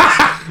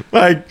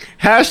 Like,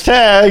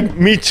 hashtag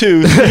me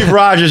too. Steve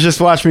Rogers just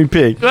watched me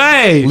pee.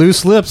 Hey.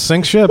 Loose lips,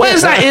 sink ship. Well,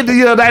 it's not in the,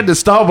 not in the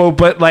stall mode,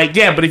 but like,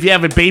 yeah, but if you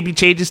have a baby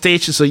changing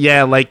station, so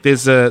yeah, like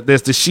there's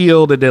the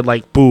shield, and then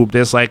like boom,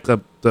 there's like the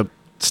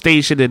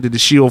station, and then the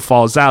shield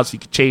falls out, so you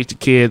can change the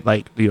kid,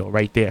 like,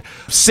 right there.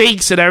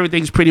 Sinks and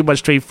everything's pretty much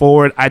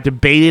straightforward. I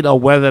debated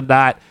on whether or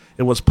not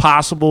it was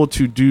possible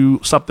to do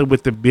something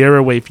with the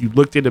mirror, where if you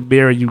looked in the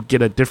mirror, you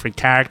get a different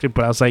character,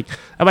 but I was like,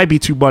 that might be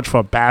too much for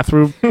a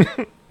bathroom,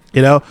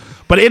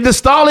 But in the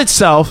stall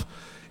itself,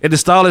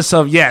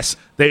 yes,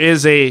 there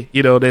is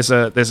there's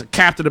a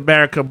Captain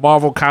America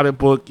Marvel comic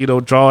book,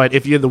 drawing.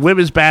 If you're in the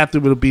women's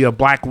bathroom, it'll be a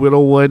Black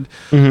Widow one,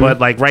 but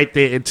like right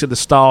there into the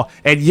stall.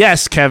 And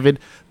yes, Kevin,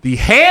 the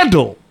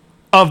handle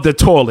of the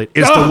toilet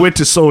is the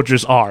Winter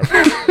Soldier's arm.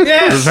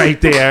 Yes. It's right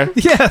there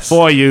Yes.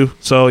 for you.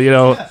 So,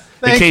 in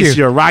Thank case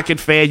you. you're a Rocket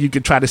fan, you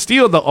can try to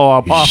steal the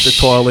arm off the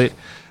toilet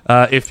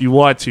if you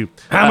want to.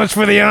 How much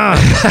for the arm?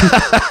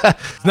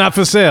 It's not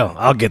for sale.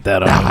 I'll get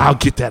that arm. I'll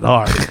get that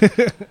arm.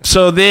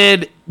 So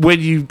then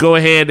when you go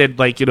ahead and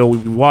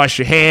wash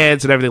your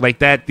hands and everything like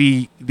that,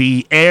 the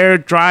air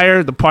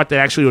dryer, the part that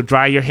actually will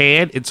dry your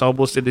hand, it's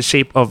almost in the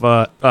shape of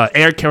a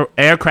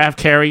aircraft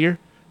carrier.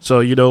 So,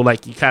 you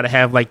kind of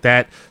have like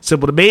that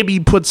symbol. Maybe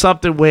you put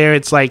something where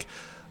it's like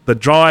the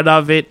drawing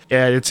of it,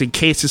 and it's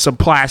encased in some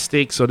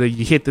plastic, so that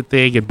you hit the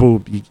thing and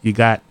boom, you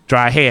got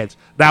dry hands.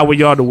 Now, when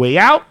you're on the way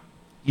out,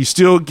 you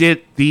still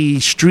get the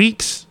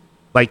streaks,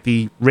 like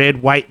the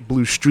red, white,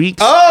 blue streaks.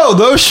 Oh,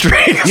 those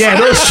streaks. Yeah,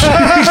 those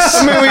streaks.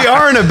 I mean, we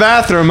are in a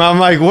bathroom. I'm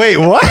like, wait,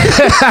 what?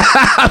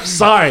 I'm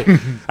sorry.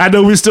 I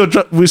know we're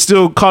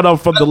still caught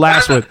up from the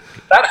last one.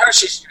 Not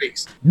Hershey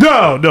streaks.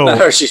 No. Not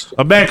Hershey streaks.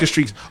 American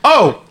streaks.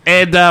 Oh,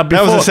 and That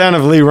was the sound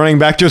of Lee running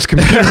back to his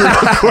computer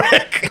real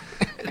quick.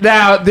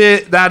 Now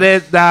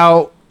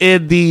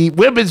in the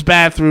women's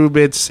bathroom,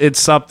 it's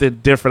something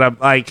different.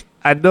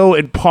 I know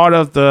in part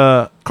of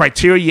the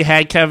criteria you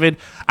had, Kevin,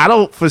 I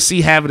don't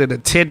foresee having an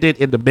attendant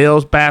in the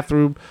male's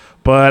bathroom,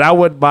 but I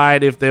wouldn't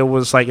mind if there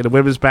was, like, in the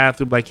women's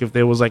bathroom, like if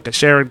there was like a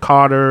Sharon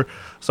Carter,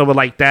 someone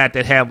like that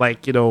had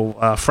like,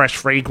 fresh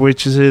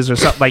fragrances or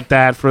something like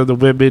that for the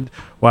women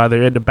while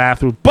they're in the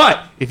bathroom.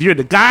 But if you're in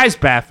the guy's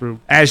bathroom,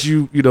 as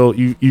you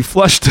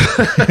flushed you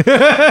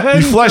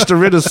flushed the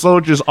Winter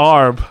Soldier's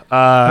arm.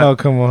 Oh,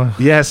 come on.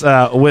 Yes,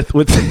 with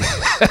within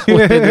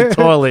the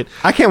toilet.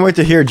 I can't wait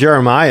to hear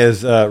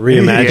Jeremiah's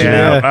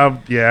reimagining.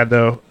 I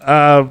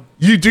know.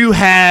 You do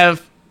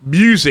have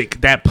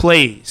music that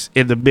plays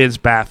in the men's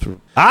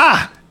bathroom.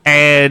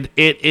 And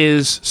it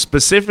is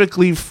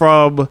specifically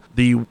from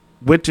the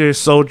Winter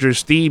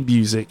Soldier's theme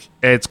music.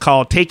 It's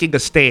called Taking a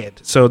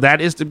Stand. So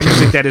that is the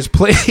music that is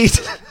played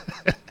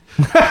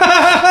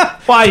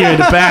while you're in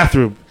the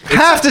bathroom.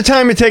 Half the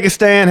time you take a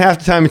stand, half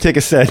the time you take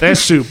a set.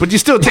 That's true. But you're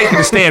still taking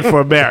a stand for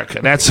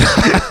America. That's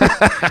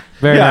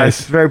Very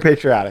nice. Very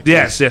patriotic.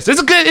 Yes. It's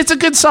a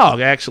good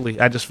song, actually.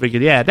 I just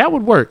figured, that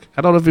would work.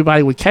 I don't know if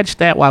everybody would catch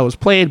that while it was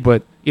played,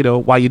 but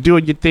while you're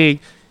doing your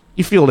thing,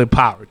 you feel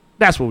empowered.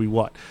 That's what we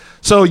want.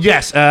 So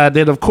yes,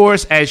 then of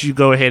course, as you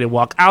go ahead and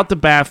walk out the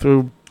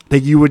bathroom,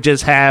 then you would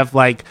just have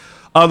like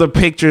other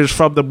pictures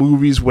from the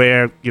movies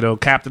where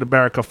Captain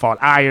America fought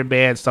Iron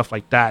Man, stuff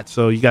like that.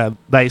 So you got a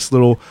nice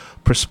little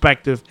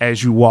perspective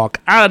as you walk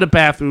out of the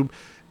bathroom,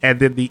 and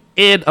then the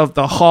end of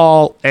the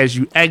hall as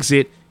you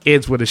exit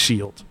ends with a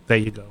shield. There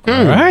you go.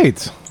 All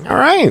right. All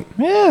right.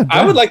 Yeah.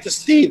 I would like to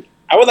see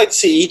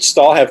each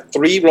stall have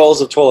 3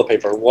 rolls of toilet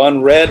paper: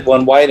 one red,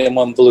 one white, and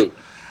one blue.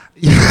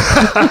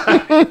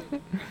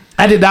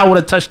 I did not want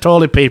to touch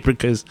toilet paper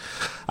because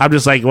I'm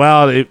just like,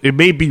 well, it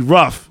may be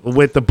rough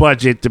with the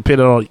budget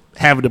depending on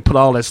having to put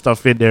all that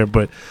stuff in there,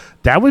 but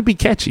that would be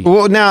catchy.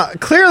 Well, now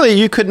clearly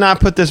you could not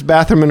put this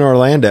bathroom in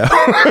Orlando.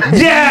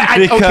 Yeah,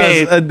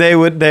 because they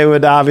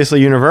would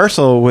obviously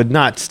Universal would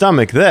not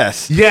stomach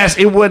this. Yes,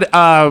 it would.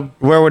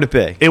 Where would it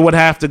be? It would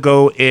have to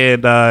go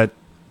in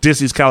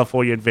Disney's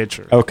California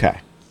Adventure. Okay.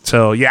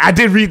 So yeah, I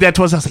did read that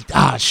twice. I was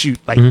like, shoot,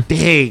 like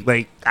dang,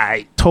 like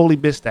I totally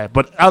missed that.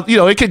 But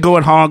it could go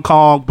in Hong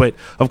Kong, but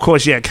of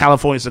course,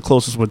 California's the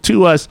closest one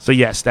to us. So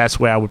yes, that's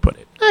where I would put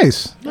it.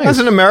 Nice. As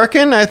an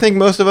American, I think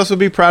most of us would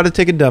be proud to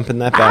take a dump in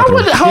that I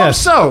bathroom. would hope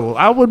Yes. so.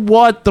 I would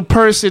want the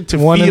person to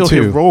 1 and feel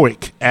 2.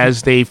 heroic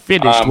as they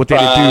finish I'm what they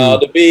proud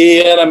do. to be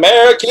an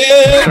American.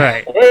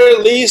 Right. Or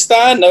at least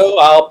I know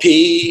I'll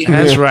pee.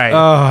 That's right. Oh.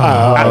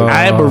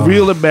 I am a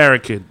real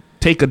American.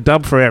 take a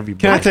dump for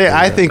everybody. Can I tell you,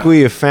 I think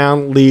we have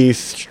found Lee's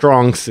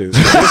strong suit.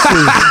 This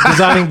is,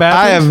 Designing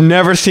bathrooms? I have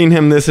never seen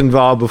him this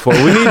involved before.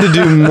 We need to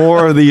do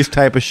more of these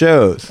type of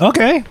shows.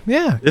 Okay,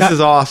 yeah. This is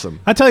awesome.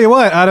 I tell you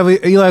what, out of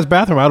Eli's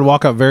bathroom, I'd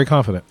walk up very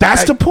confident.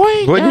 That's the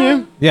point. Wouldn't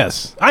you?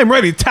 Yes. I'm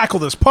ready to tackle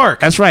this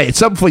park. That's right. It's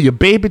something for your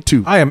baby,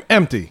 too. I am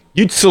empty.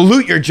 You'd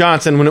salute your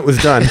Johnson when it was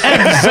done.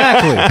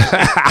 Exactly.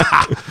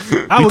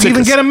 I would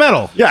even get a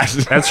medal.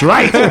 Yes. That's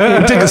right.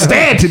 We took a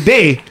stand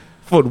today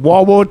for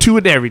World War II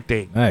and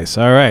everything. Nice.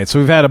 All right. So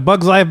we've had a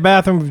Bug's Life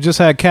bathroom. We've just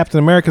had Captain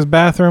America's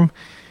bathroom.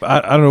 I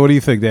don't know. What do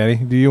you think, Danny?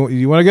 Do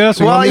you want to go?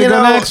 So you Well, want me to you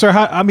go know- next? Or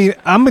how, I mean,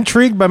 I'm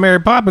intrigued by Mary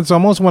Poppins, so I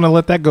almost want to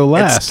let that go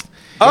last.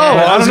 Oh,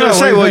 I was don't going know. to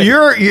say, What do you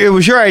well, think? it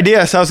was your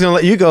idea, so I was going to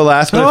let you go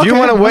last. But Oh, if you okay.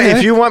 want to wait, Okay.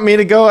 if you want me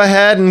to go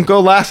ahead and go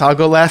last, I'll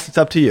go last. It's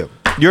up to you.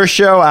 Your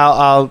show,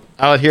 I'll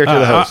adhere to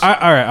the host. all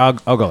right.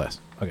 I'll go last.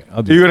 Okay.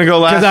 I'll do You're going to go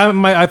Because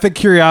last? I think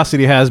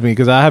curiosity has me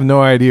because I have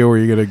no idea where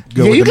you're going to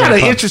go. Yeah, with you the got Mary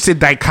an Poppins. interesting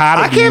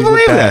dichotomy. I can't with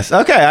believe that. this.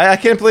 Okay, I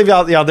can't believe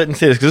y'all didn't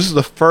see this because this is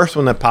the first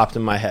one that popped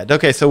in my head.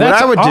 Okay, so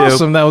That's what I would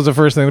awesome. That was the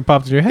first thing that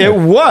popped in your head. do, it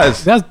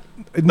was That's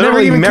it never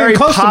literally even Mary came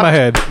close to popped my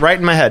head. right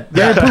in my head.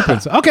 Mary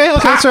Poppins. Okay.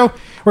 So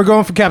we're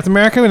going for Captain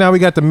America, and now we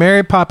got the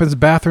Mary Poppins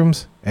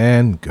bathrooms,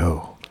 and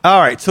go.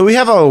 All right, so we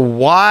have a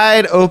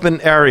wide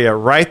open area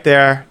right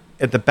there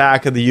at the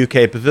back of the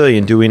UK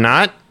Pavilion, do we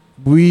not?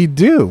 We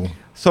do.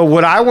 So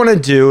what I want to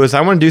do is I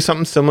want to do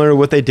something similar to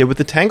what they did with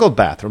the Tangled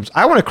bathrooms.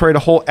 I want to create a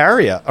whole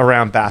area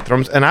around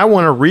bathrooms, and I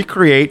want to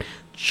recreate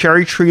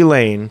Cherry Tree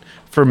Lane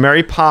for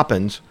Mary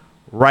Poppins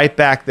right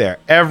back there.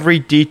 Every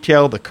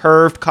detail, the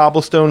curved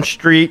cobblestone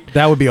street,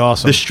 That would be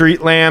awesome. the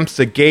street lamps,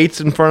 the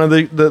gates in front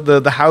of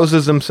the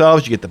houses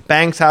themselves. You get the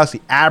Banks house, the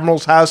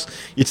Admiral's house.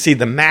 You'd see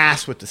the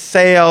mast with the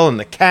sail and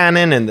the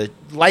cannon and the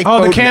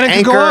lifeboat. Oh, the cannon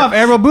and could go anchor. off.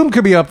 Admiral Boom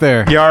could be up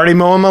there. You're already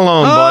mowing my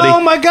lawn, buddy. Oh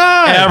my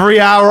God!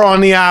 Every hour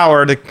on the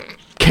hour, the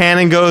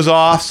cannon goes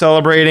off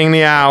celebrating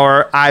the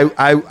hour.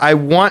 I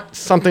want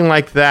something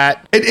like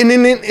that. And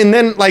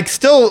then like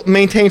still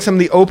maintain some of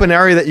the open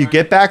area that you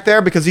get back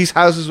there because these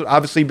houses would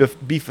obviously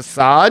be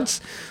facades.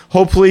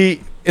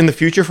 Hopefully in the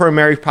future for a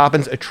Mary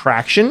Poppins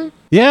attraction.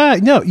 Yeah,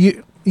 no,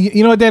 you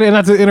know what, Danny,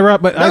 not to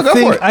interrupt, but No, go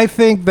for it. I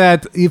think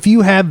that if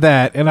you had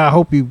that, and I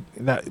hope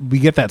that we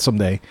get that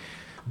someday,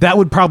 that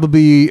would probably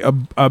be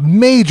a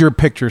major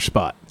picture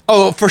spot.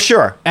 Oh, for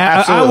sure.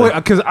 Absolutely.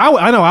 Because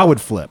I know I would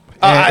flip.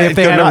 If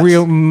they go had nuts. a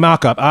real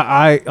mock-up.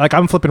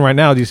 I'm flipping right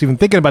now, just even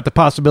thinking about the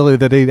possibility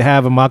that they'd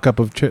have a mock-up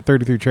of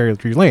 33 Cherry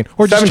Tree Lane.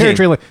 Or just 17. Cherry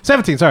Tree Lane.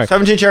 17, sorry.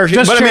 17 Cherry Tree.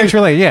 Just but I Cherry mean,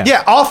 Tree Lane, yeah.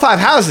 Yeah, all 5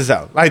 houses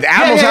though. Like the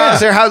Admiral's yeah. house,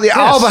 their house, Yes.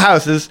 all the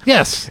houses.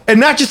 Yes. And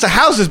not just the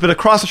houses, but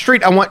across the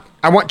street, I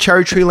want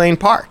Cherry Tree Lane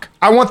Park.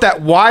 I want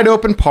that wide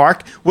open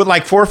park with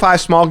like 4 or 5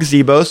 small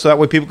gazebos, so that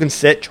way people can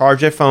sit, charge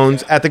their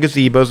phones at the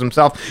gazebos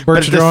themselves.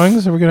 Birch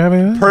drawings? Are we going to have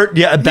any of that?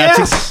 Yeah, that's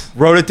Yes.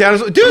 wrote it down.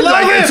 Dude,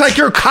 Love it. it's like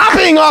you're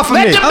copying off of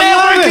me. Let the man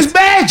love work it. his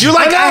magic. You're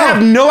like, I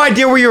have no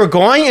idea where you were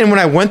going, and when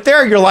I went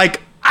there, you're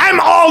like,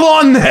 I'm all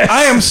on this.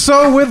 I am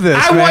so with this,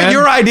 I man. want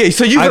your idea.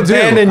 So you've I do.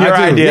 abandoned your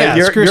I do. idea. Yeah,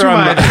 You're screw on my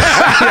my- idea.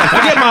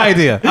 Forget my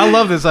idea. I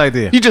love this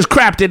idea. You just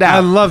crapped it I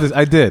out. love this.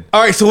 I did. All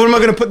right, so what am I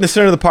going to put in the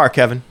center of the park,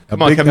 Kevin?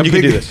 Come on, big- Kevin, a you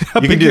can big- do this. a You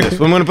can big- do this.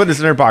 What am I going to put in the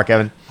center of the park,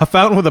 Kevin? A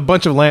fountain with a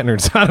bunch of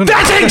lanterns. I don't know.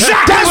 That's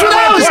what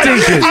I was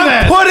thinking.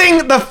 I'm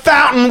putting the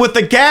fountain with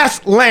the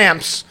gas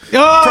lamps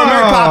Oh. from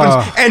Mary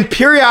Poppins, and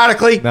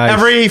periodically, Nice.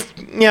 every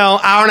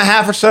hour and a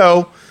half or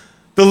so,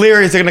 the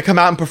Learys are going to come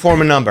out and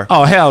perform a number.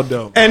 Oh, hell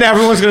no. And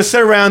everyone's going to sit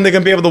around. They're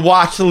going to be able to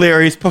watch the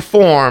Learys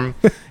perform.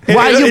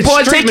 Why And you it's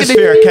boy taking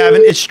streetmosphere, it-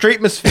 Kevin. It's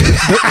streetmosphere.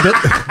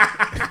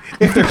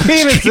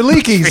 Peanuts, the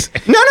leakies.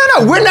 No.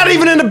 We're not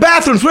even in the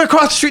bathrooms. We're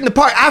across the street in the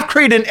park. I've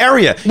created an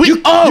area.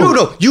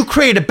 You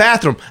created a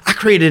bathroom. I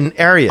created an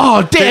area.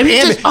 Oh, damn, you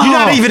just- You're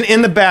not oh. even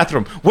in the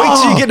bathroom. Wait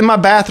till you get in my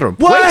bathroom.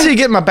 What? Wait till you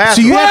get in my So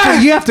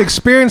bathroom. you have to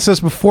experience this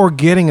before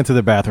getting into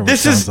the bathroom.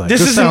 This it is sounds like.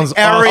 this is sounds an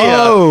area.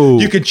 awesome. Oh.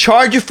 You can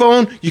charge your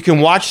phone. You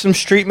can watch some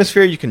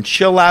Streetmosphere. You can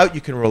chill out.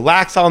 You can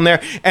relax on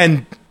there,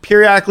 and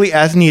periodically,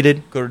 as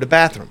needed, go to the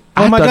bathroom.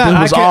 Oh my I thought God,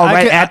 this was I can- all I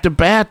right can- at the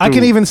bathroom. I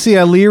can even see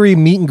a Leary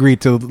meet and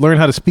greet to learn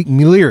how to speak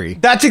Leary.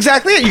 That's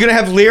exactly it. You're gonna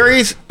have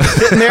Learys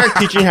sitting there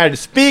teaching you how to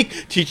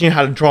speak, teaching you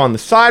how to draw on the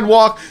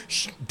sidewalk,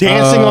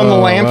 dancing on the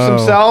lamps wow.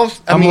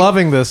 themselves. I'm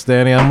loving this,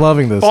 Danny. I'm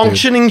loving this. dude.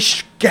 functioning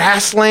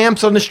gas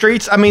lamps on the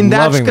streets. I mean,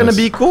 that's Loving going to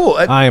this. be cool.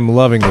 I am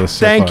loving this.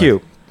 So Thank far.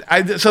 you.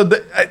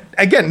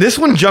 Again, this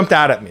one jumped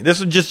out at me. This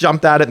one just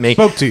jumped out at me.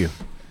 Spoke to you.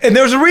 And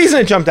there's a reason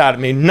it jumped out at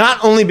me.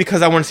 Not only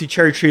because I want to see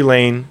Cherry Tree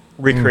Lane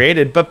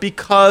recreated, but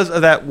because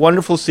of that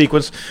wonderful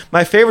sequence.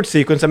 My favorite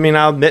sequence, I mean,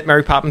 I'll admit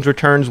Mary Poppins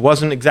Returns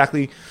wasn't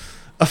exactly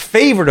a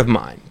favorite of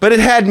mine, but it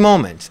had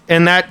moments.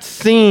 And that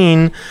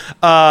scene,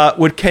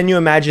 Can You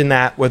Imagine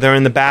That, where they're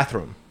in the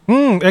bathroom,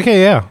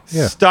 Okay, yeah.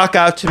 stuck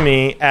out to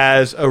me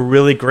as a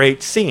really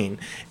great scene.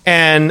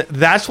 And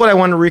that's what I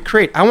want to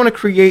recreate. I want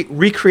to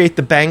recreate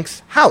the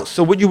Banks house.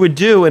 So what you would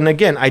do, and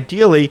again,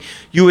 ideally,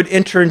 you would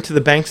enter into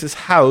the Banks'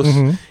 house,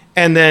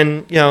 and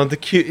then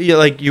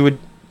you would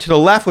to the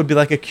left would be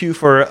like a queue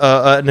for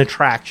an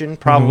attraction,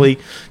 probably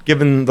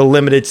given the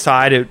limited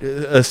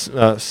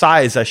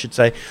size, I should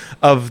say,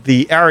 of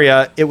the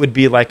area. It would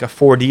be like a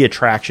 4D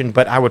attraction,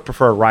 but I would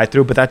prefer a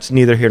ride-through, but that's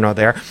neither here nor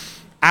there.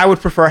 I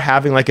would prefer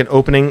having like an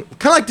opening,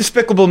 kind of like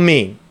Despicable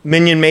Me,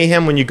 Minion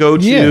Mayhem, when you go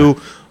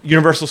to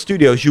Universal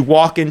Studios, you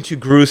walk into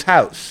Gru's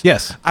house.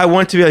 Yes. I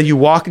want to be like, you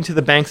walk into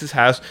the Banks'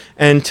 house,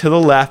 and to the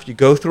left, you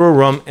go through a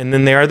room, and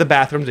then there are the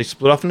bathrooms. They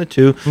split off into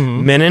two,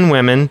 men and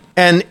women.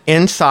 And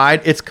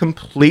inside, it's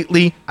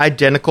completely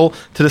identical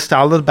to the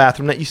style of the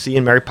bathroom that you see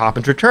in Mary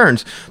Poppins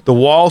Returns. The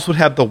walls would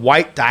have the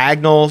white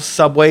diagonal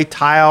subway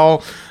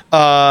tile,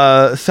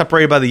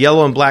 separated by the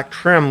yellow and black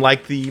trim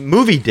like the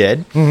movie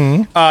did.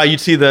 You'd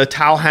see the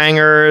towel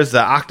hangers,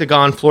 the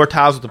octagon floor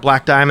tiles with the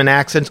black diamond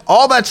accents.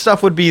 All that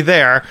stuff would be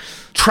there.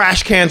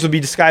 Trash cans would be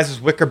disguised as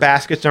wicker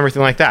baskets and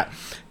everything like that.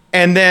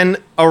 And then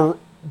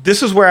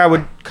this is where I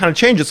would kind of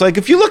change it. So like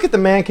if you look at the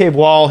man cave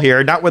wall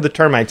here, not where the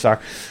termites are,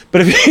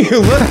 but if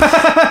you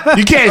look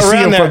You can't see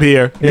them from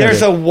here.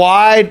 There's a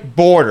wide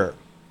border.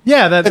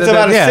 Yeah, It's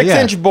about a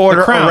 6-inch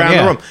border around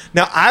the room.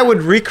 Now, I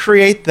would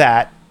recreate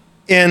that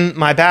in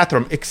my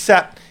bathroom,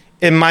 except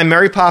in my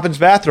Mary Poppins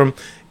bathroom,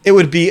 it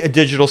would be a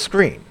digital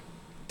screen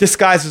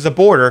disguised as a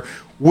border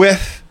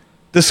with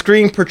the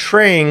screen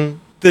portraying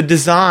the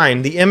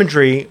design, the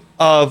imagery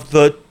of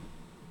the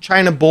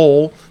China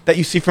bowl that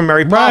you see from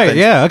Mary Poppins.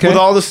 Right, with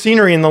all the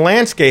scenery and the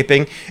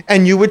landscaping.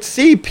 And you would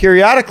see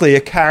periodically a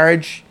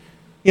carriage,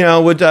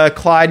 with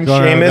Clyde and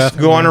Seamus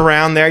going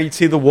around there. You'd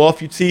see the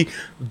wolf. You'd see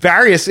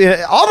various,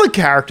 all the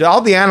characters,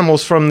 all the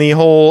animals from the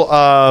whole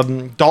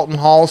Dalton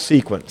Hall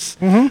sequence.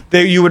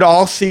 You would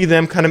all see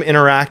them kind of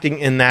interacting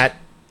in that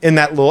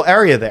little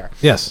area there.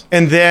 Yes.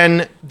 And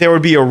then there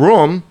would be a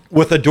room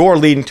with a door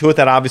leading to it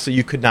that obviously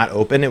you could not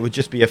open. It would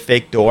just be a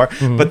fake door.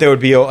 But there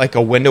would be like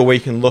a window where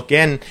you can look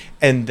in,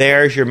 and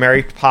there's your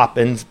Mary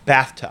Poppins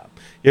bathtub.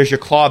 There's your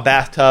claw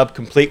bathtub,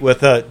 complete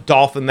with a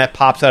dolphin that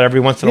pops out every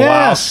once in a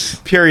while.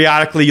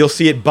 Periodically, you'll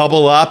see it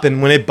bubble up,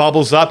 and when it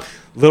bubbles up,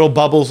 little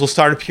bubbles will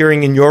start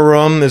appearing in your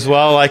room as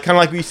well. Like kind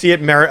of like we see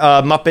it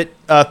Muppet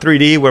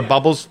 3D, where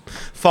bubbles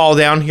fall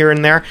down here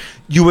and there.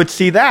 You would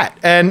see that,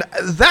 and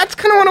that's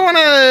kind of what I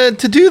want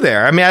to do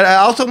there. I mean, I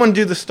also want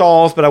to do the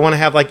stalls, but I want to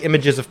have like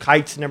images of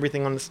kites and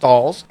everything on the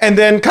stalls. And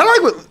then kind of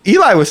like what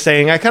Eli was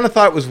saying, I kind of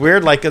thought it was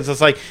weird. Like it's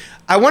like,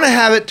 I want to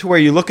have it to where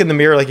you look in the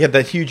mirror, like you have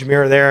that huge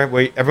mirror there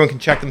where everyone can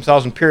check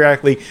themselves, and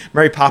periodically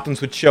Mary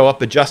Poppins would show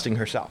up adjusting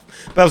herself.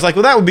 But I was like,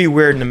 well, that would be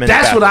weird in the men's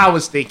bathroom. That's what I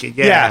was thinking.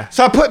 Yeah.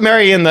 So I put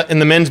Mary in the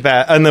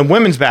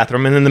women's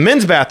bathroom, and in the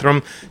men's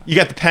bathroom you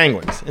got the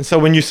penguins. And so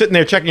when you're sitting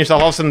there checking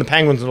yourself, all of a sudden the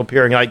penguins will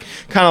appear and like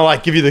kind of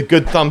like give you the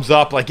good thumbs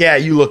up, like yeah,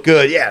 you look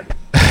good, yeah,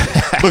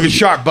 looking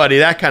sharp, buddy,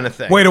 that kind of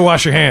thing. Way to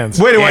wash your hands.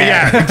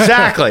 Yeah,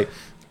 exactly.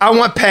 I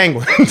want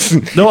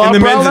penguins. No in the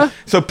umbrella?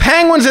 So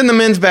penguins in the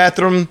men's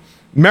bathroom.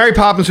 Mary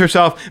Poppins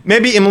herself.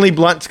 Maybe Emily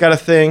Blunt's got a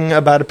thing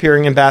about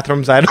appearing in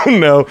bathrooms. I don't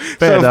know.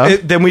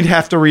 Then we'd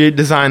have to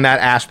redesign that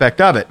aspect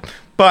of it.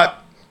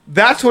 But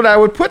that's what I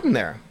would put in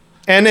there.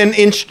 And then,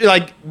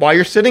 like, while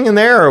you're sitting in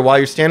there or while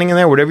you're standing in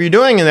there, whatever you're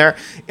doing in there,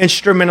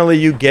 instrumentally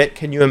you get,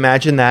 can you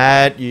imagine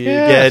that? You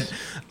get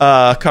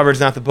Covers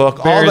Not the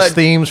Book. Various all that,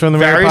 themes from the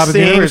Mary Poppins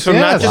universe. From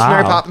not just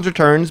Mary Poppins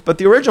Returns, but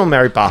the original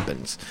Mary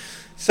Poppins.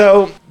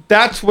 So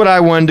that's what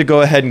I wanted to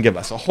go ahead and give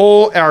us. A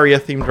whole area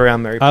themed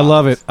around Mary Poppins. I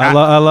love it. I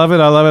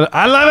love it.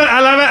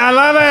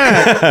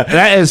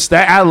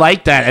 I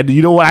like that. And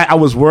you know what? I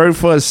was worried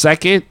for a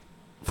second,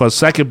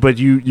 but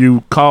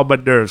you calmed my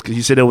nerves because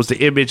you said it was the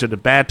image of the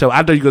bathtub.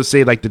 I thought you were going to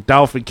say like the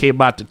dolphin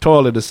came out the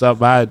toilet or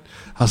something. I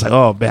was like,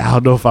 oh man, I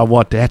don't know if I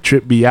want that. That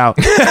tripped me out.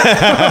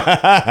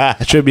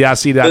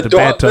 Seeing that out the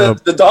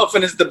bathtub. The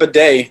dolphin is the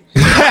bidet.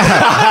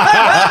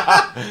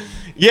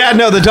 Yeah,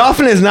 no, the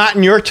dolphin is not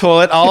in your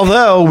toilet,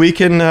 although we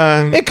can...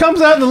 it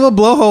comes out in the little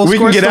blowhole, we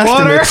can get the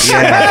water.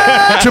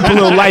 estimates. Triple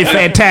little light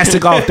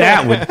fantastic off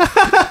that one.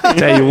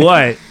 Tell you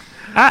what.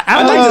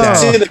 I like to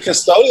see the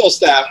custodial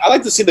staff. I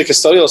like to see the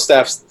custodial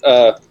staff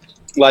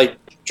like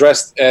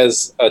dressed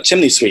as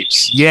chimney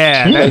sweeps.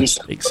 Yeah, that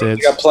makes sense.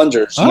 You got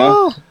plungers. You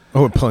know?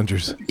 Oh,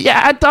 plungers.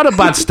 Yeah, I thought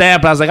about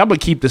staff, but I was like, I'm gonna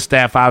keep the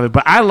staff out of it.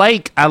 But I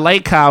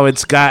like how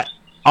it's got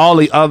all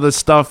the other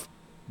stuff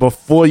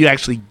before you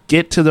actually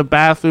get to the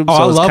bathroom.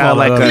 So it's kind of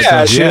like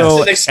a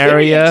chill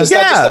area. It's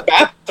not just a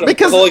bathroom.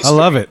 Because I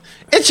love it.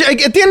 It's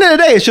at the end of the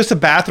day, it's just a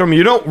bathroom.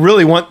 You don't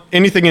really want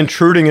anything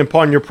intruding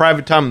upon your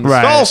private time in the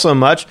stall so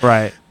much.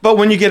 Right. But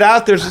when you get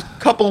out, there's a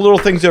couple little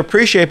things to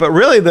appreciate. But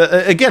really,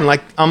 again,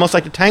 like almost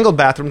like the Tangled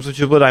bathrooms, which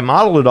is what I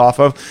modeled it off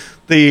of,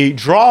 the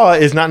draw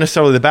is not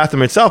necessarily the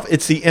bathroom itself.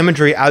 It's the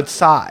imagery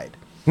outside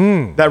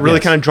that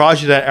really kind of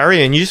draws you to that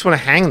area, and you just want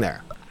to hang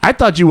there. I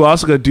thought you were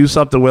also going to do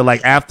something where,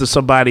 like, after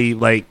somebody,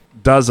 like,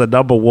 does a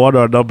number one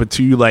or number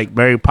two, like,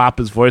 Mary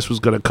Poppins' voice was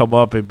going to come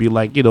up and be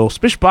like,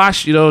 spish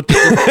bosh,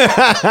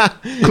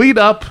 clean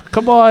up,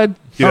 come on.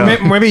 Or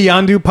maybe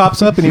Yondu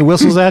pops up and he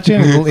whistles at you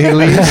and he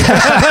leaves.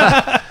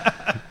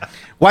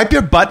 Wipe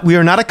your butt. We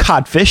are not a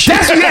codfish.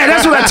 That's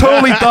what I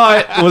totally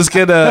thought was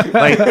gonna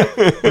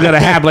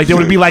happen. Like there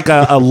would be like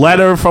a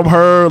letter from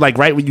her, like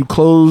right when you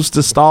close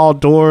the stall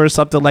door or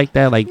something like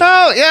that. Like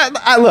No, yeah.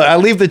 I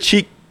leave the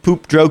cheek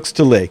poop jokes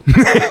to Lee.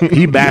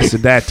 he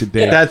mastered that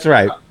today. That's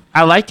right.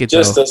 I like it.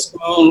 Just though. a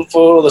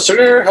spoonful of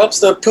sugar helps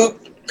the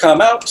poop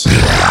come out.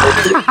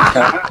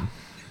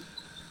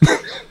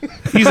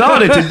 He's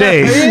on it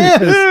today.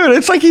 Dude,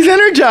 it's like he's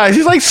energized.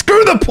 He's like,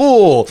 screw the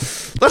pool.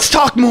 Let's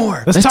talk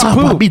more. Let's talk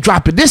about me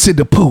dropping this in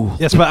the pool.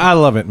 Yes, but I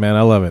love it, man.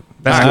 I love it.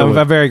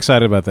 I'm very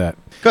excited about that.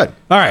 Good.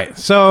 All right,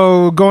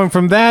 so going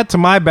from that to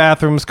my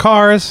bathrooms,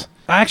 cars.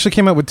 I actually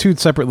came up with 2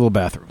 separate little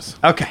bathrooms.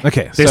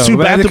 Okay. There's 2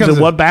 bathrooms in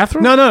one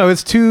bathroom? No.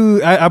 It's 2.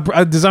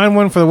 I designed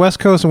one for the West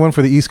Coast and one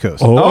for the East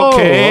Coast.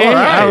 Okay.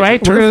 All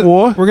right.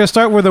 We're going to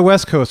start with the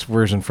West Coast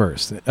version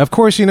first. Of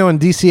course, in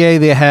DCA,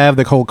 they have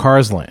the whole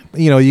Cars Land.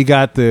 You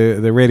got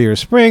the Radiator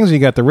Springs, you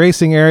got the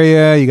racing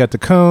area, you got the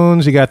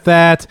cones, you got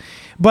that.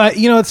 But,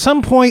 at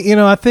some point,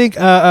 I think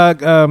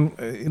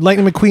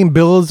Lightning McQueen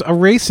builds a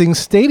racing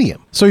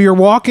stadium. So you're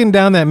walking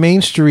down that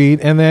main street,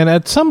 and then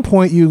at some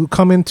point you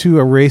come into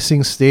a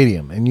racing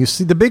stadium. And you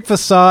see the big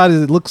facade,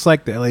 it looks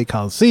like the LA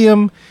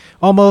Coliseum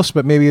almost,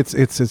 but maybe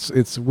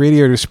it's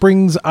Radiator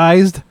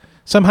Springs-ized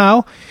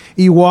somehow.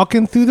 You walk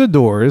in through the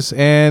doors,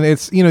 and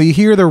it's, you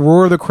hear the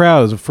roar of the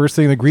crowd is the first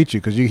thing to greet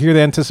you, because you hear the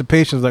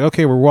anticipation. It's like,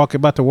 okay, we're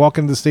about to walk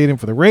into the stadium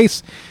for the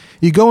race.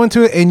 You go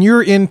into it, and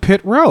you're in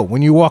pit row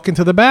when you walk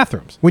into the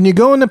bathrooms. When you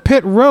go into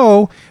pit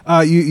row,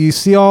 you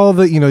see all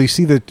the, you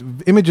see the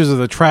images of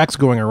the tracks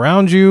going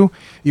around you.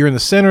 You're in the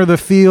center of the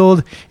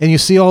field, and you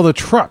see all the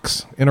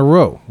trucks in a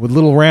row with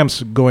little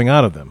ramps going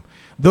out of them.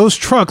 Those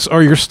trucks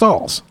are your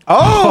stalls.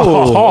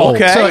 Oh,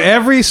 okay. So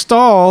every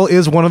stall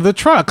is one of the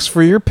trucks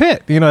for your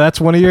pit. That's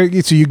one of your.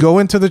 So you go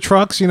into the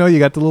trucks. You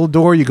got the little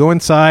door. You go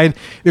inside.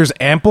 There's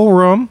ample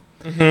room.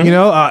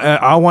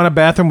 Mm-hmm. I want a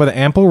bathroom with an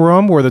ample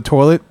room where the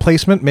toilet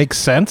placement makes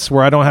sense,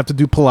 where I don't have to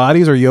do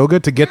Pilates or yoga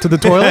to get to the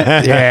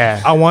toilet.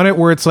 Yeah. I want it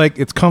where it's like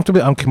it's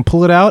comfortable. I can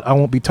pull it out. I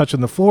won't be touching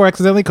the floor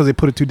accidentally because they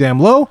put it too damn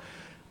low.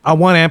 I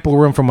want ample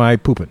room for my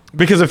pooping.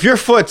 Because if your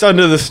foot's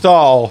under the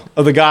stall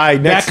of the guy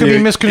next to you, that could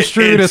be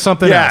misconstrued as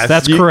something else.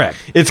 That's correct.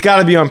 It's got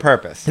to be on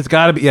purpose. It's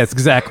got to be. Yes,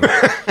 exactly.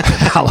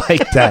 I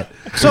like that.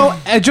 So,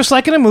 just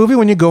like in a movie,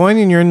 when you go in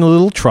and you're in a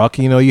little truck,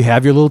 you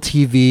have your little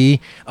TV.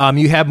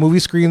 You have movie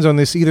screens on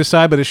this either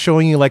side, but it's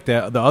showing you like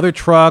the other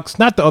trucks,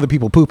 not the other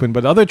people pooping,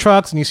 but other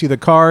trucks, and you see the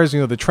cars,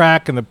 the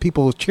track, and the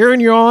people cheering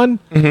you on.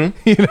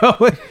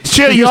 Mm-hmm.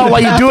 Cheering you on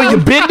while you're doing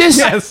your business.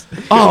 Yes.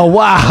 Oh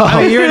wow.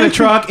 You're in the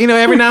truck.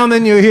 Every now and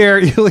then you'll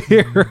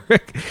hear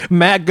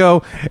Matt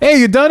go, "Hey,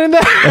 you done in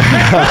there?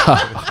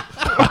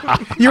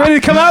 You ready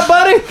to come out,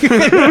 buddy?"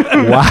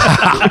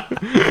 Wow.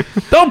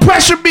 Don't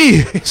pressure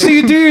me. So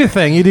you do your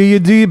thing. You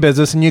do your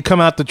business, and you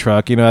come out the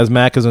truck, as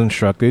Mac is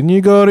instructed, and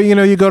you go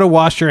to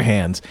wash your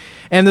hands.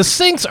 And the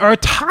sinks are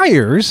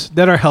tires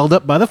that are held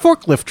up by the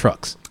forklift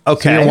trucks.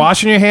 Okay. So you're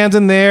washing your hands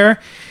in there.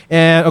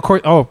 And of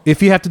course,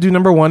 if you have to do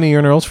number 1, the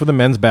urinals for the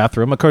men's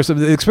bathroom, of course,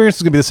 the experience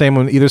is going to be the same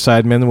on either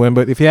side, men and women.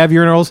 But if you have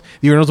urinals,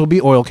 the urinals will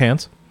be oil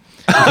cans.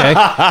 Okay,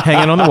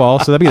 hanging on the wall,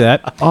 so that'd be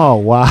that. Oh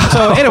wow!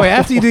 So anyway,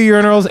 after you do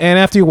urinals and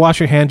after you wash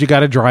your hands, you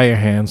got to dry your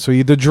hands. So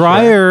the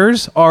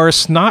dryers are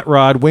Snot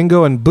Rod,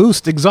 Wingo, and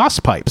Boost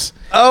exhaust pipes.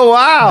 Oh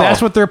wow!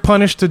 That's what they're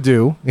punished to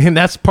do, and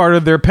that's part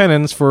of their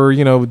penance for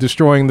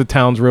destroying the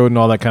town's road and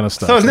all that kind of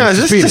stuff. So now, is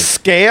this to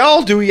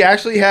scale? Do we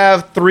actually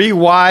have 3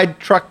 wide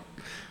truck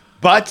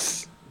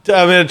butts?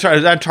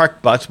 Not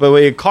truck butts,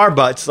 but car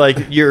butts. Like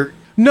you're.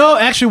 No,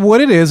 actually, what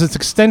it is, it's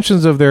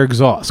extensions of their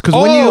exhaust.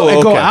 Because when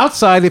you go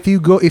outside, if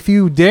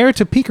you dare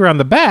to peek around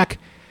the back,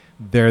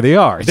 there they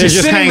are. They're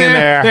just hanging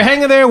there. They're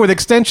hanging there with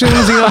extensions.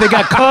 They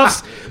got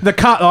cuffs. The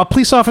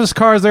police officer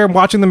cars there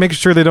watching them, making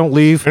sure they don't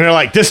leave. And they're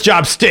like, "This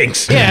job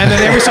stinks." Yeah, and then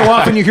every so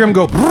often you hear them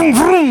go vroom,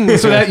 vroom.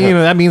 So that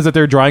that means that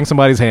they're drying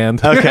somebody's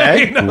hand.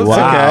 Okay.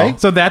 Wow. Okay.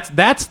 So that's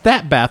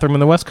that bathroom in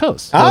the West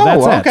Coast. So Oh,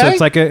 that's that. okay. So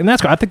it's like and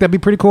that's cool. I think that'd be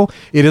pretty cool.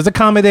 It is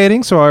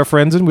accommodating, so our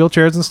friends in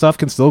wheelchairs and stuff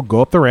can still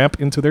go up the ramp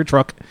into their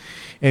truck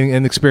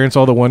and experience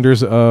all the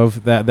wonders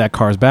of that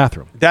car's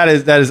bathroom. That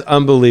is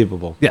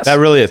unbelievable. Yes. That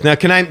really is. Now,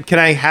 can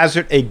I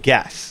hazard a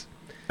guess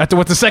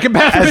What the second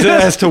bathroom is?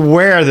 as to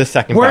where the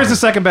second? Where's the bathroom?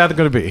 second bathroom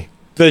going to be?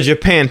 The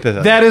Japan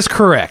pavilion. That is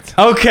correct.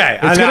 Okay.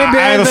 It's gonna be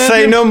I will the-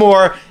 say no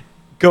more.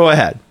 Go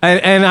ahead.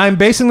 And I'm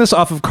basing this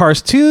off of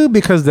Cars 2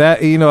 because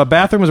that a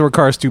bathroom is where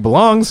Cars 2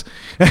 belongs.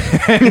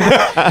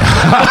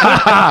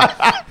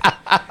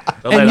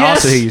 And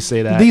also hear you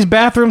say that. These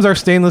bathrooms are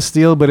stainless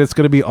steel, but it's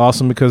going to be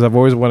awesome because I've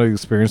always wanted to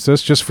experience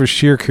this just for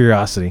sheer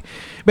curiosity.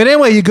 But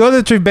anyway, you go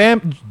to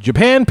the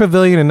Japan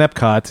Pavilion in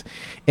Epcot,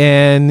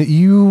 and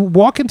you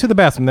walk into the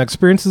bathroom. The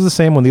experience is the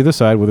same on the other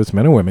side, whether it's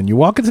men or women. You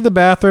walk into the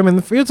bathroom, and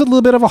it's a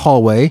little bit of a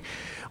hallway.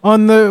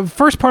 On the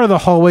first part of the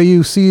hallway,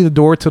 you see the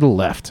door to the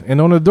left,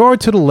 and on the door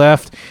to the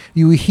left,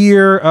 you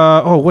hear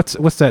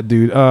what's that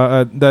dude?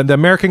 The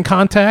American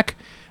Contact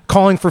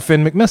calling for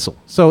Finn McMissile.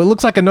 So it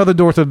looks like another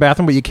door to the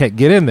bathroom, but you can't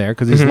get in there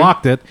because he's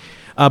locked it.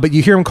 But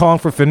you hear him calling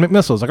for Finn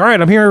McMissile. It's like, all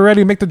right, I'm here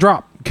ready to make the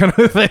drop kind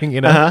of thing,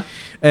 you know? Uh-huh.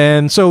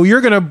 And so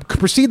you're going to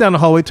proceed down the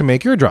hallway to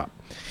make your drop.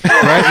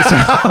 Right?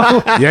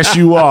 So Yes,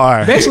 you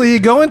are. basically, you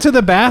go into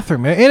the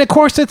bathroom, and of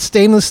course, it's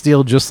stainless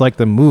steel, just like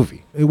the movie.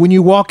 When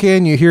you walk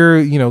in, you hear,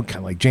 kind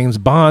of like James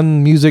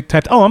Bond music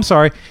type. Oh, I'm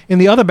sorry. In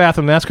the other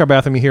bathroom, NASCAR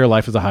bathroom, you hear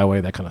 "Life Is a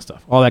Highway," that kind of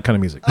stuff. All that kind of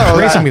music. Oh,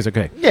 Racing music.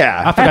 Okay.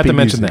 Yeah, I forgot happy to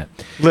mention music.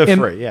 that. Live in,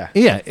 free, yeah.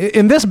 Yeah.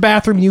 In this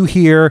bathroom, you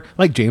hear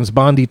like James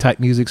Bondy type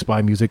music,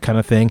 spy music kind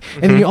of thing,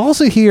 and you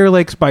also hear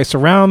like by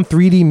surround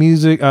 3D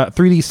music,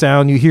 3D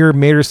sound. You hear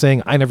Mater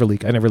saying, "I never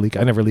leak. I never leak.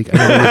 I never leak. I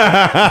never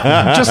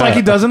leak," just like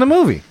he does in the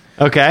movie.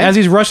 Okay. As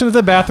he's rushing to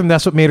the bathroom,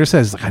 that's what Mater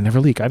says. He's like, I never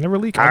leak. I never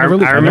leak. I never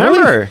leak. I never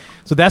remember. leak."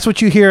 So that's what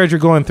you hear as you're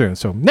going through.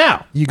 So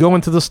now you go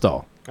into the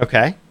stall.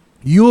 Okay.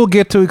 You will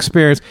get to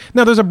experience.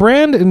 Now, there's a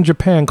brand in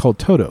Japan called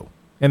Toto,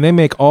 and they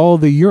make all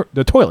the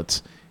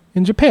toilets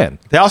in Japan.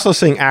 They also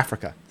sing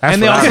Africa.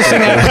 And they also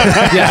sing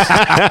Africa.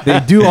 Yes, they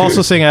do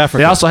also sing Africa.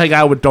 They also hang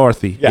out with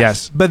Dorothy.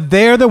 Yes. But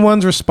they're the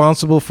ones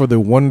responsible for the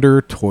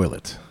Wonder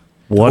Toilet.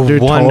 Wonder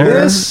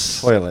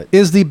This Toilet.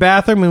 is the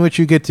bathroom in which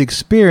you get to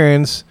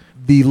experience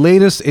the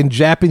latest in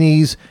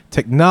Japanese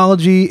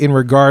technology in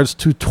regards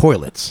to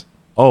toilets.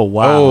 Oh,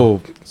 wow.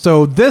 Oh,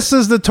 So this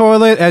is the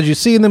toilet as you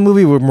see in the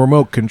movie with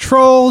remote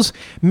controls.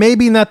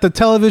 Maybe not the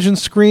television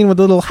screen with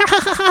a little ha ha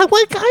ha ha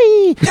what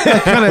guy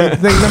kind of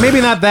thing.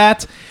 Maybe not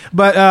that,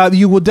 but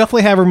you will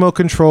definitely have remote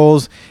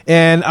controls.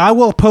 And I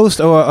will post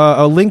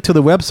a link to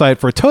the website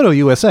for Toto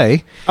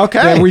USA.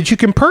 Okay. Where you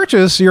can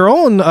purchase your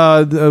own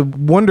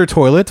Wonder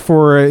toilet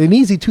for an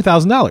easy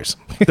 $2,000.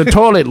 The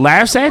toilet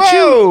laughs at you?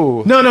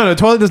 oh. No, the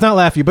toilet does not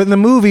laugh at you. But in the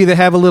movie, they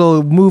have a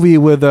little movie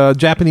with a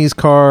Japanese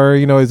car,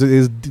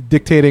 is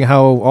dictating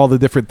how all the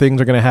different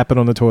things are going to happen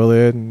on the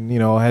toilet, and,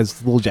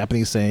 has little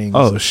Japanese sayings.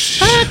 Oh,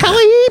 shit.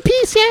 Kawaii,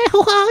 peace, yeah,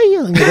 Hawaii.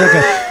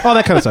 All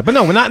that kind of stuff. But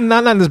no, not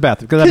in this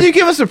bathroom. Can you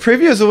give us a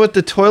preview of what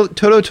the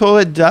Toto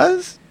toilet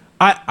does?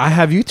 I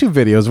have YouTube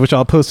videos, which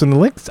I'll post in the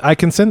links. I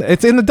can send.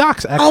 It's in the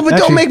docs. Oh, but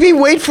don't make me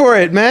wait for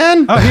it,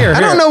 man. Oh, here. I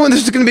don't know when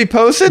this is going to be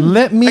posted.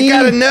 Let me-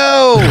 I gotta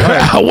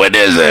know. When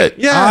is it?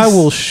 Yes. I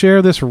will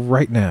share this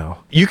right now.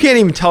 You can't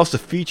even tell us the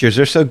features.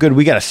 They're so good.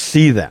 We got to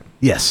see them.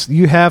 Yes,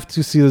 you have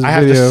to see this I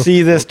have video. to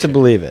see this to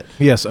believe it.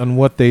 Yes, on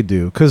what they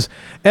do, because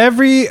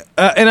every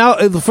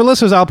for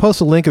listeners, I'll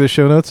post a link in the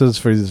show notes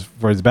for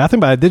his bathroom.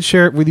 But I did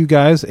share it with you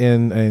guys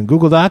in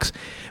Google Docs.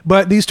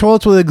 But these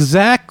toilets will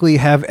exactly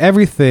have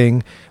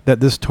everything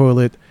that this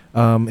toilet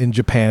in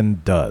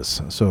Japan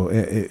does.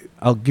 So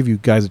I'll give you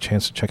guys a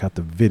chance to check out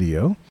the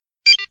video.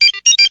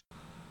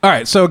 All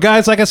right, so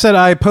guys, like I said,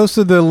 I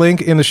posted the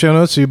link in the show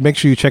notes, so make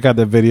sure you check out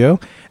that video.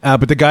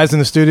 But the guys in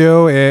the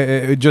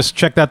studio just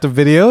checked out the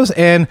videos,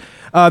 and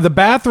the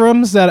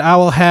bathrooms that I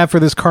will have for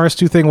this Cars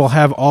 2 thing will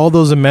have all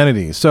those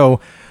amenities.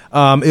 So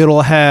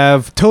it'll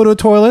have Toto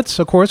toilets,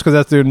 of course, because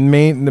that's the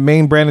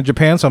main brand in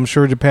Japan. So I'm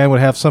sure Japan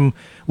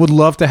would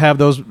love to have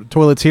those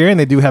toilets here, and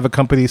they do have a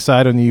company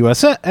side on the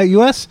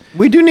US.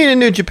 We do need a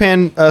new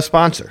Japan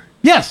sponsor.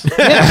 Yes,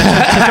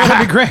 that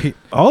would be great.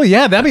 Oh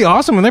yeah, that'd be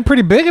awesome, and they're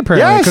pretty big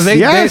apparently because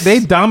Yes. they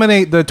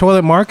dominate the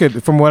toilet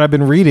market from what I've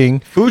been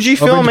reading.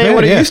 Fujifilm ain't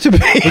what it used to be.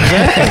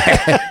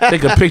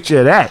 Take a picture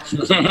of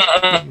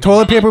that.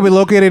 Toilet paper will be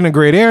located in a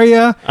great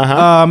area.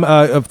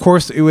 Of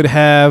course, it would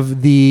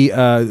have the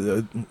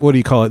what do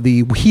you call it?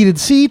 The heated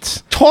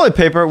seats. Toilet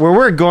paper, where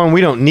we're going, we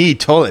don't need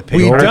toilet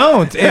paper. We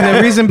don't, and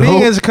the reason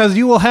being is because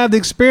you will have the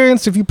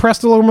experience if you press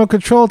the remote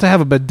control to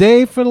have a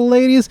bidet for the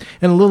ladies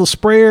and a little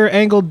sprayer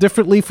angled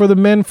differently for the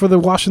men for the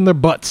washing their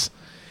butts.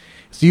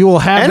 So you will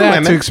have And that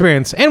women. to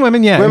experience, and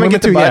women, yeah, Women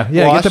get the too, butt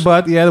yeah, wash. get the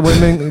butt, yeah, the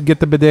women get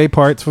the bidet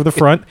parts for the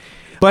front.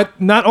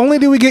 But not only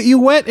do we get you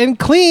wet and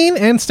clean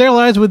and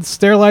sterilized with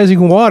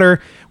sterilizing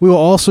water, we will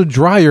also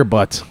dry your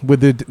butt with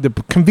the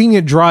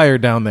convenient dryer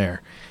down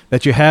there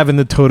that you have in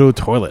the Toto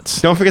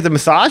toilets. Don't forget the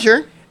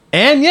massager.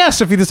 And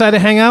yes, if you decide to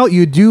hang out,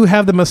 you do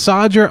have the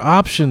massager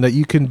option that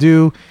you can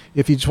do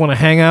if you just want to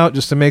hang out,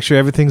 just to make sure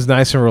everything's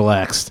nice and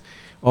relaxed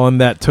on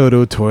that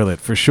Toto toilet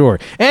for sure.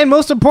 And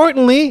most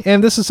importantly,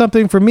 and this is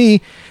something for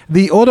me,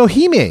 the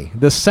Otohime,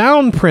 the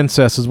sound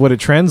princess is what it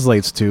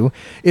translates to.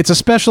 It's a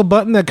special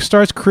button that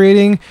starts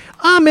creating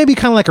maybe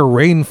kind of like a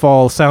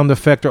rainfall sound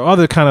effect or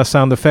other kind of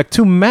sound effect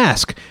to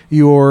mask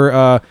your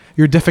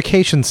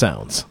defecation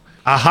sounds.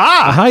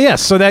 Aha! Yes,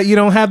 so that you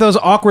don't have those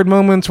awkward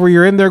moments where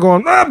you're in there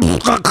going, And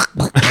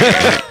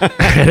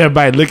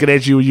everybody looking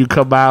at you when you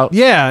come out.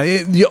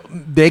 yeah,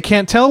 they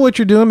can't tell what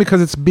you're doing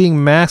because it's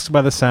being masked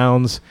by the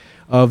sounds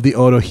of the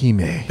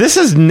Otohime. This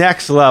is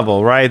next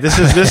level, right? This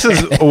is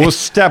a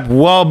step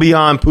well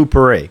beyond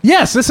poopery.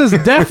 Yes, this is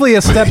definitely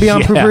a step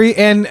beyond Yeah. poopery,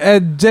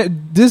 and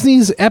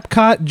Disney's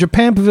Epcot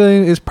Japan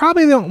Pavilion is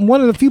probably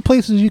one of the few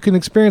places you can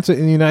experience it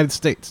in the United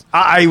States.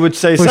 I would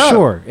say For so.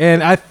 sure.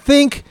 And I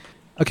think,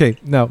 okay,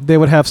 no, they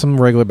would have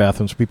some regular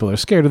bathrooms. People are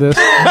scared of this.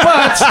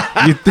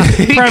 But You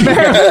think?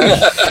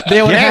 primarily,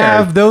 they would Yeah.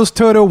 have those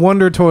Toto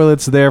Wonder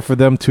toilets there for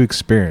them to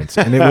experience,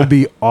 and it would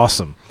be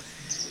awesome.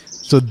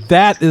 So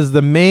that is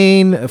the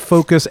main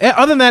focus.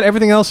 Other than that,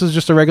 everything else is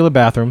just a regular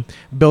bathroom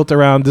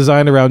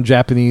designed around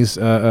Japanese.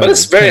 But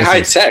it's very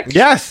high tech.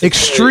 Yes.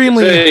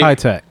 Extremely Very- high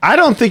tech. I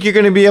don't think you're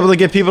going to be able to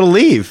get people to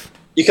leave.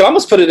 You can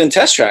almost put it in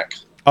test track.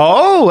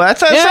 Oh,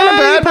 that's not Yeah, a you're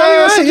bad probably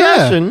right,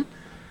 suggestion.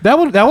 That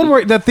would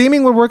work. That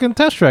theming would work in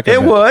Test Track. I It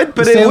bet. would,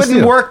 but The it stainless wouldn't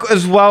steel. work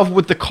as well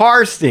with the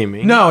cars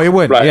theming. No, it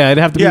wouldn't. Right. Yeah,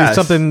 it'd have to be Yes.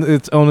 something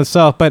its own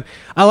itself. But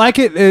I like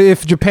it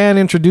if Japan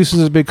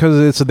introduces it because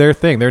it's their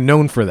thing. They're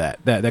known for that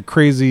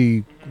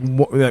crazy.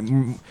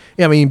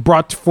 I mean,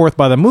 brought forth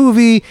by the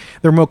movie,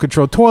 the remote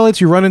control toilets.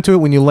 You run into it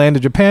when you land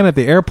in Japan at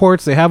the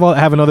airports. They have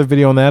another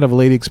video on that of a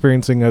lady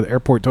experiencing an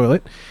airport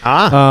toilet.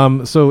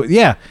 So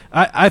yeah,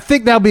 I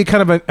think that'll be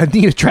kind of a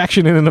neat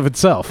attraction in and of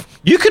itself.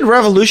 You could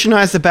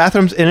revolutionize the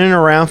bathrooms in and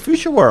around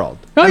Future World.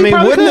 Oh, I you mean,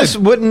 probably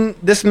could.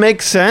 wouldn't this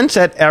make sense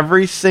at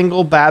every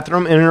single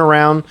bathroom in and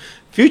around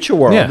Future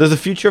World? Yeah. There's a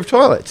future of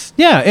toilets.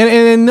 Yeah,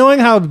 and knowing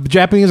how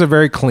Japanese are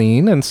very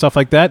clean and stuff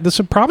like that, this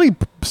are probably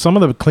some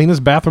of the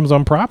cleanest bathrooms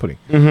on property.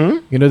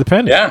 Mm-hmm.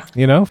 Depending. Yeah.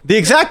 The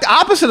exact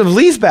opposite of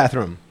Lee's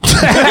bathroom.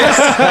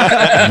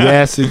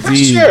 Yes,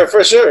 indeed.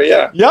 For sure,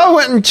 yeah. Y'all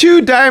went in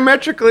two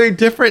diametrically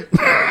different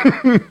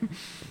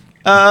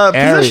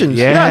positions.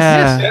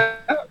 Yeah. Yeah.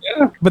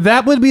 But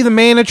that would be the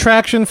main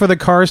attraction for the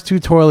Cars 2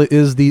 toilet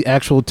is the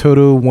actual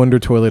Toto Wonder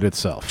toilet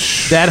itself.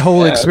 That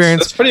whole Yeah,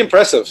 experience. That's pretty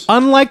impressive.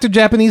 Unlike the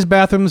Japanese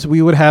bathrooms,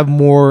 we would have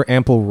more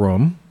ample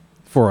room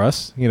for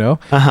us,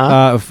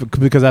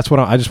 because that's what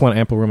I just want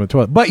ample room in the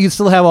toilet. But you'd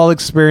still have all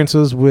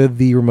experiences with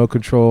the remote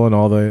control and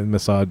all the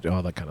massage,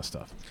 all that kind of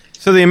stuff.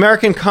 So the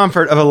American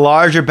comfort of a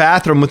larger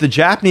bathroom with the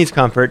Japanese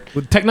comfort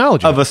With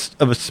technology. of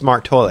a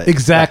smart toilet.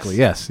 Exactly.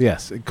 Yes.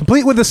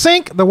 Complete with the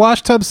sink, the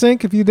wash tub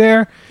sink, if you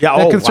dare. Yeah,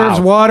 that oh, conserves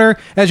wow. water.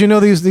 As you know,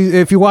 these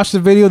if you watch the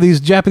video, these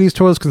Japanese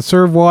toilets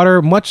conserve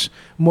water much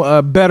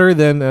better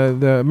than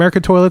the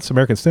American toilets,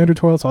 American standard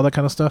toilets, all that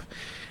kind of stuff.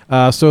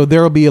 So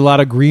there will be a lot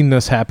of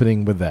greenness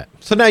happening with that.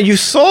 So now you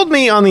sold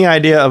me on the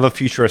idea of a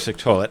futuristic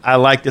toilet. I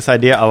like this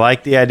idea. I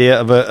like the idea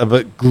of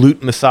a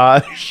glute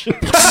massage.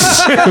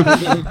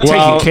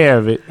 Taking care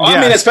of it. Well, I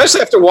Yeah. mean, especially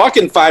after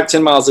walking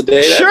 5-10 miles a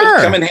day, that Sure.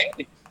 would come in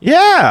handy.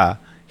 Yeah,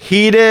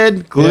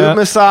 heated glute Yeah.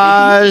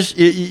 massage.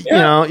 You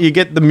know, you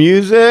get the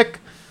music,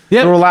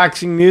 Yep. the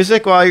relaxing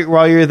music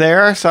while you're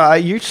there. So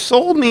you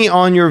sold me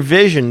on your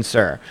vision,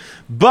 sir.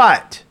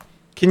 But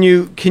can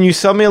you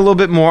sell me a little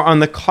bit more on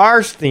the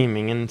Cars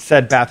theming in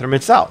said bathroom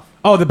itself?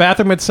 Oh, the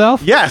bathroom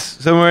itself? Yes.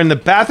 So we're in the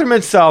bathroom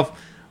itself.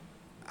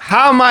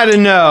 How am I to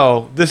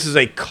know this is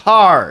a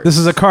Cars? This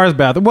is a Cars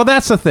bathroom. Well,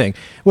 that's the thing.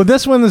 Well,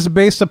 this one is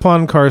based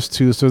upon Cars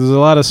 2, so there's a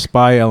lot of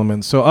spy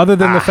elements. So other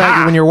than the fact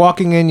that when you're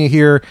walking in, you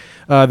hear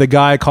the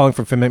guy calling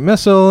for Finn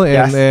McMissile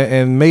and, Yes.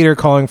 and Mater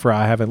calling for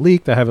I haven't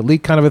leaked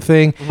kind of a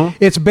thing.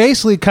 It's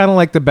basically kind of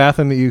like the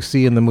bathroom that you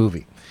see in the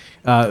movie.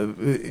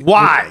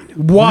 wide.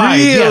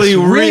 Yes,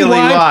 Really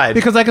wide.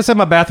 Because, like I said,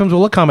 my bathrooms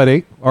will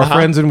accommodate our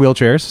friends in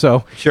wheelchairs,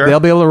 so Sure. they'll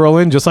be able to roll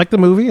in just like the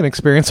movie and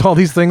experience all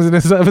these things in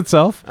and of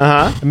itself.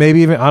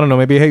 Maybe even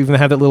maybe even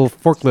have that little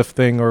forklift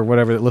thing or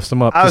whatever that lifts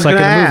them up, I just was like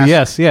in the gonna movie.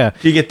 ask. Yes, yeah.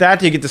 Do you get that?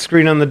 Do you get the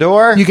screen on the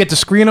door? You get the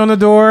screen on the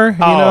door.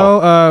 You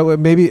know,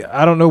 maybe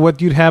I don't know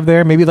what you'd have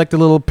there. Maybe like the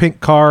little pink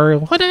car,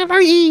 whatever.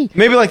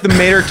 Maybe like the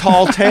Mater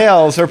Tall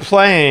Tales are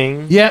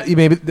playing. Yeah, you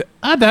maybe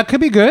that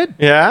could be good.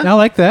 Yeah? I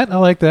like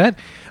that.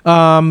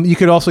 You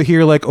could also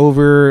hear like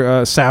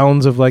over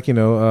sounds of like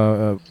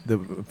the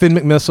Finn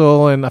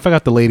McMissile and I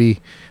forgot the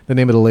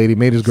name of the lady,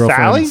 Mater's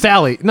girlfriend.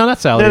 Sally. No, not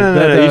Sally. No.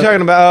 You're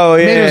talking about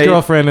Mater's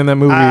girlfriend in that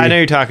movie. I know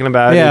you're talking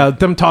about. Yeah,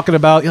 them talking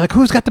about you're like,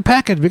 who's got the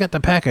package? We got the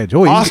package.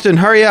 Oh, Austin,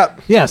 hurry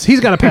up. yes, he's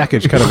got a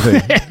package kind of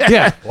thing.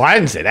 Yeah. Well, I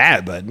didn't say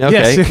that, but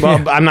okay. Yes.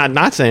 Well, I'm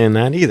not saying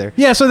that either.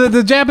 Yeah, so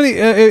the Japanese,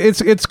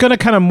 it's going to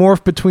kind of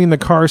morph between the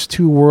Cars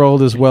 2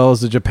 world as well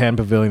as the Japan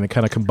Pavilion to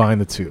kind of combine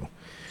the two.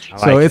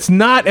 So like it's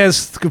not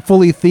as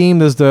fully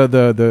themed as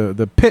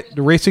the pit,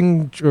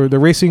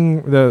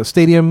 the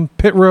stadium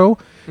pit row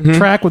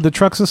track with the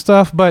trucks and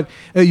stuff, but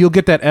you'll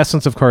get that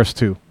essence of Cars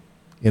 2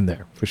 in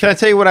there for Can sure. I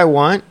tell you what I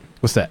want?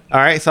 What's that? All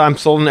right, so I'm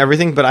sold on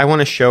everything, but I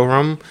want a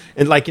showroom.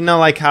 And like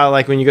how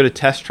when you go to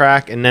test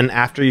track and then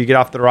after you get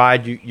off the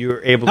ride,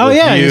 you're able to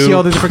You view see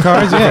all the different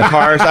cars. different Yeah,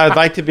 cars. I'd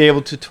like to be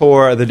able to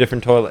tour the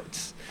different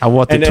toilets. I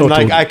want the And then total.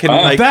 like I can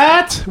like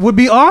that would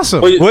be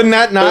awesome. Well, wouldn't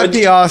that not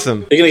be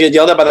awesome? You're going to get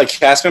yelled at by the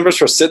cast members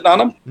for sitting on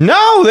them?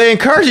 No, they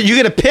encourage it. You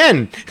get a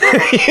pin.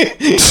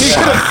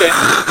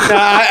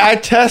 I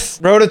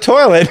wrote a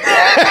toilet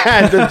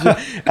at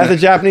the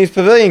Japanese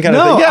pavilion kind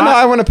of No, thing. Yeah,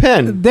 I want a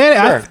pin.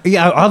 That, Sure.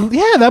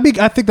 that'd be.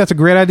 I think that's a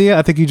great idea.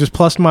 I think you just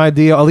plussed my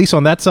idea, at least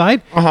on that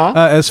side.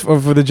 As for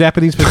the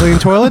Japanese pavilion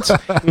toilets,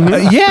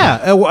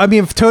 I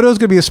mean, if Toto's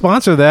going to be a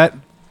sponsor of that,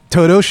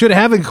 Toto should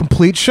have a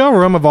complete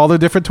showroom of all the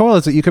different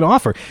toilets that you can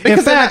offer. Because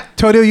in fact,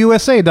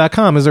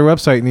 TotoUSA.com is their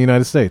website in the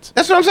United States.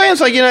 That's what I'm saying.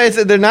 It's like,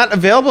 they're not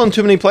available in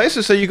too many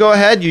places. So you go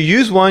ahead, you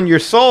use one, you're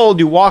sold,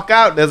 you walk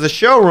out, there's a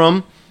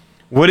showroom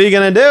What are you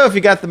going to do if you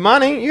got the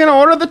money? You're going to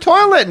order the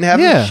toilet and have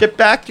it shipped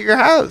back to your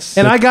house.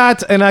 And I got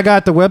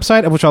the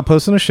website, which I'll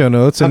post in the show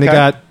notes. And they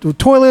got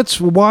toilets,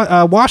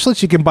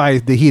 washlets. You can buy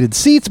the heated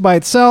seats by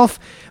itself.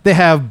 They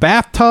have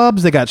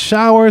bathtubs. They got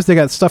showers. They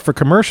got stuff for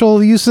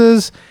commercial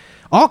uses.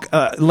 All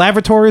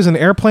lavatories and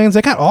airplanes.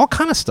 They got all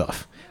kind of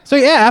stuff. So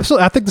yeah,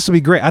 absolutely. I think this would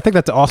be great. I think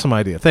that's an awesome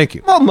idea. Thank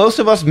you. Well, most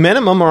of us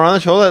minimum are on the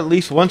toilet at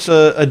least once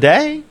a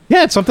day.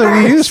 Yeah, it's something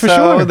we use for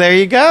sure. So there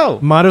you go.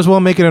 Might as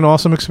well make it an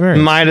awesome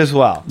experience. Might as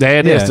well. There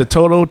it is, the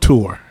Toto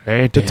Tour.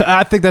 I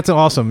think that's an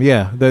awesome.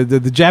 Yeah, the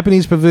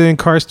Japanese Pavilion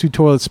Cars 2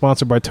 toilet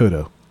sponsored by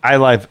Toto. I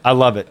love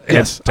it.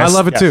 Yes, I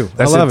love it too.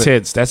 That's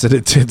intense. That's an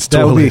intense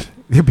toilet.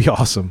 It'd be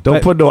awesome.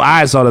 Don't put no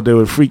eyes on it. It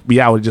would freak me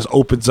out. It just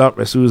opens up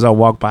as soon as I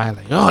walk by.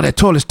 Like, oh, that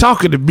toilet's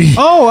talking to me.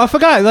 Oh, I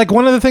forgot. Like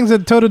one of the things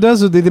that Toto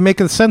does is they make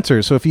a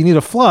sensor. So if you need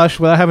a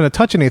flush without having to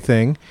touch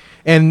anything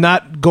and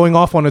not going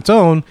off on its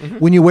own,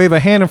 when you wave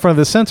a hand in front of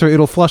the sensor,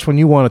 it'll flush when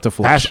you want it to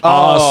flush. That's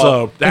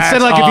awesome.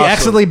 Instead, like if you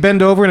accidentally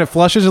bend over and it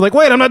flushes, you're like,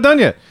 wait, I'm not done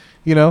yet.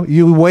 You know,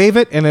 you wave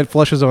it and it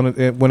flushes on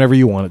it whenever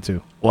you want it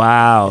to.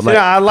 Wow. So,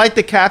 I like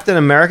the Captain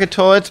America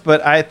toilets,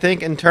 but I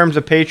think in terms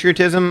of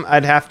patriotism,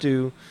 I'd have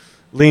to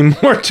lean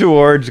more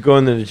towards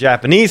going to the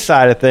Japanese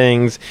side of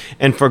things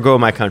and forgo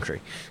my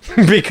country.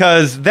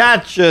 Because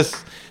that's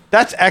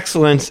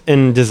excellence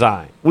in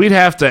design. We'd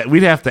have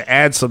to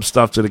add some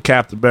stuff to the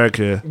Captain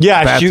America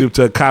bathroom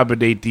to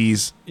accommodate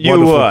these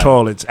wonderful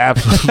toilets.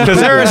 Absolutely. Because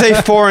there is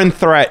a foreign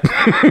threat.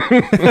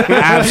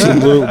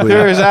 Absolutely.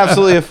 There is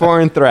absolutely a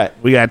foreign threat.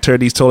 We got to turn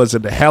these toilets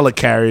into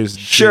helicarriers.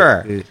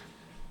 Sure.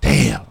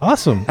 Damn.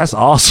 Awesome. That's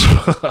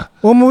awesome.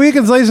 Well,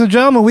 Mohicans, ladies and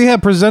gentlemen, we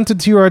have presented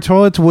to you our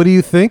toilets. What do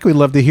you think? We'd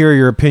love to hear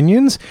your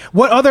opinions.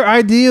 What other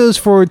ideas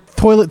for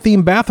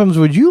toilet-themed bathrooms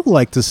would you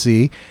like to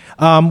see?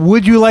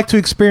 Would you like to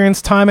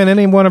experience time in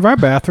any one of our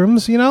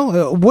bathrooms? You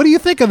know, what do you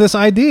think of this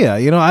idea?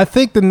 You know, I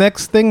think the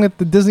next thing that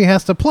the Disney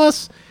has to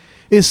plus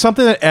is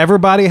something that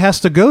everybody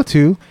has to go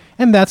to,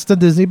 and that's the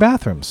Disney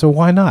bathroom. So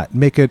why not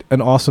make it an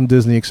awesome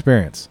Disney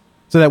experience?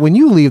 So that when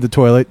you leave the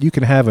toilet, you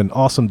can have an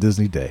awesome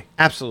Disney day.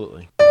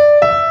 Absolutely.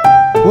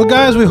 Well,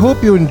 guys, we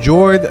hope you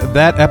enjoyed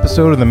that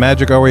episode of the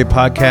Magic Our Way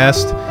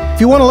podcast.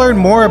 If you want to learn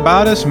more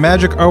about us,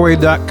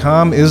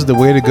 magicourway.com is the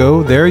way to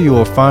go. There you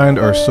will find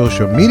our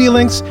social media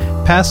links,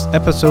 past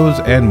episodes,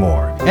 and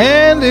more.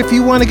 And if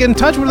you want to get in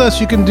touch with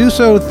us, you can do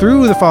so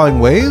through the following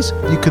ways.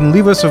 You can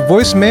leave us a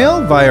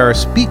voicemail via our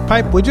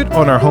SpeakPipe widget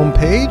on our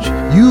homepage.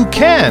 You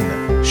can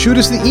shoot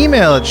us the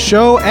email at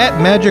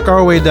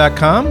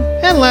show@magicourway.com.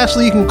 And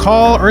lastly, you can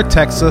call or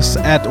text us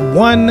at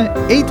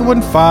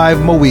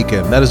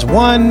 1-815-MOHICAN. That is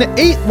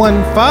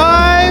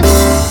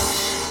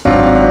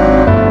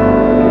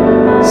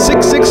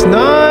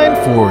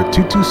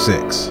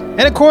 1-815-669-4226.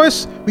 And of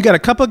course, we got a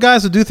couple of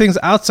guys that do things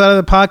outside of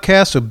the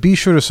podcast, so be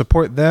sure to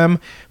support them.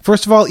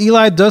 First of all,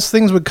 Eli does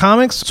things with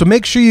comics, so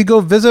make sure you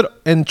go visit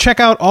and check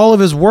out all of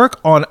his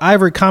work on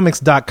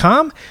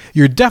ivorycomics.com.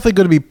 You're definitely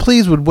going to be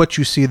pleased with what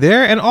you see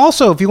there. And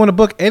also, if you want to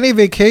book any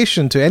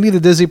vacation to any of the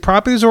Disney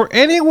properties or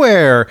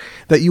anywhere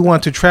that you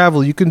want to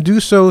travel, you can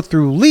do so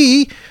through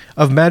Lee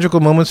of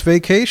Magical Moments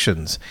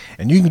Vacations.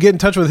 And you can get in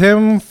touch with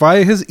him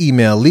via his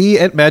email,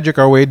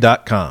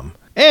 lee@magicourway.com.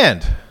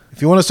 And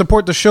if you want to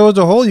support the show as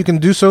a whole, you can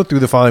do so through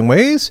the following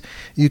ways.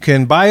 You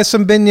can buy us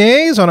some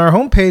beignets on our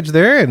homepage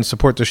there and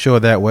support the show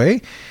that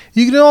way.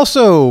 You can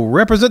also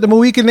represent the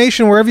Mohican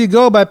Nation wherever you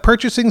go by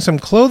purchasing some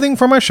clothing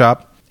from our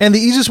shop. And the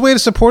easiest way to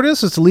support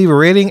us is to leave a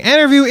rating and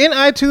review in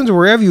iTunes or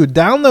wherever you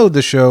download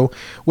the show,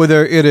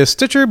 whether it is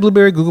Stitcher,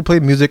 Blueberry, Google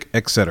Play Music,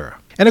 etc.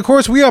 And of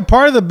course, we are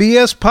part of the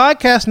BS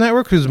Podcast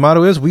Network, whose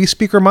motto is We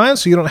Speak Our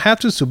Minds, so you don't have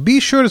to. So be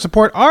sure to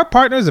support our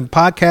partners in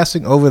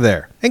podcasting over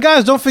there. And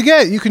guys, don't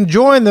forget, you can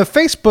join the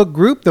Facebook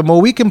group, the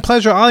Mohican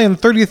Pleasure Island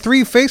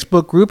 33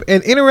 Facebook group,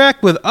 and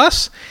interact with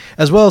us,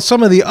 as well as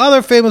some of the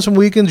other famous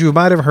Mohicans you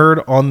might have heard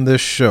on this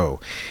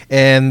show.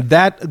 And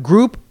that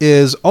group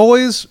is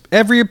always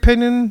every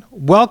opinion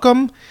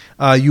welcome.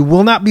 You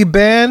will not be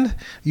banned.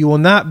 You will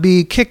not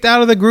be kicked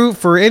out of the group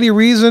for any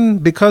reason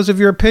because of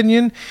your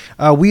opinion.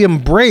 We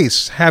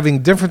embrace having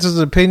differences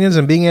of opinions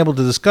and being able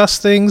to discuss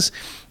things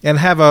and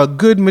have a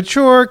good,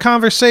 mature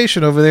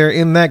conversation over there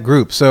in that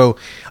group. So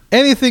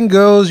anything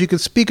goes. You can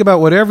speak about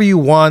whatever you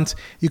want.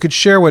 You could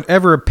share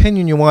whatever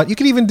opinion you want. You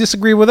can even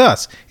disagree with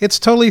us. It's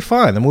totally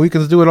fine. I mean, we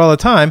can do it all the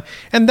time.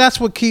 And that's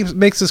what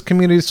makes this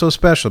community so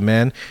special,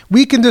 man.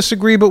 We can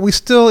disagree, but we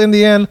still, in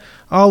the end,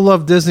 all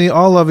love Disney,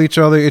 all love each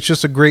other. It's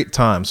just a great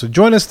time. So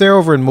join us there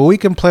over in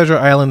Mohican Pleasure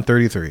Island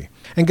 33.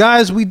 And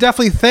guys, we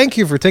definitely thank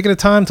you for taking the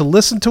time to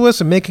listen to us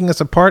and making us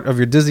a part of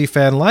your Disney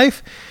fan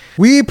life.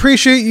 We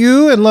appreciate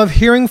you and love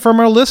hearing from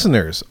our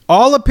listeners.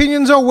 All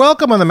opinions are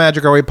welcome on the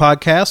Magic Our Way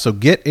podcast, so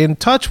get in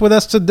touch with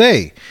us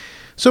today.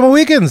 So,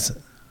 Mohicans,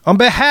 on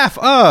behalf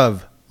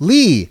of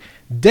Lee,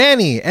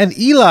 Danny, and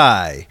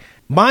Eli,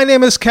 my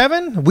name is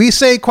Kevin. We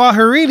say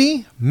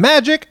Kwaherini,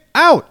 magic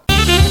out.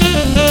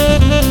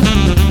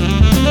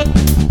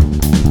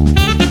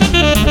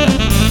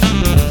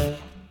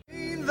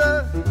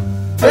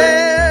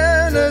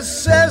 Bare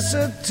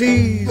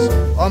necessities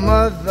are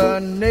Mother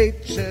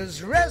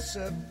Nature's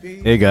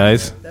Hey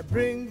guys,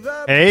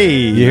 Hey,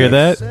 you hear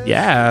that?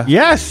 Yeah.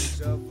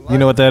 Yes, You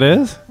know what that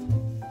is?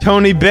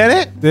 Tony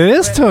Bennett. It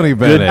is Tony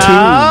Bennett.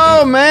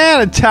 Oh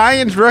man,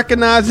 Italians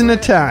recognizing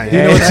Italian.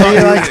 You know what song he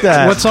likes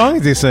that? What song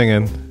is he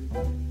singing?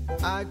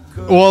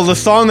 Well, the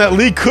song that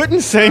Lee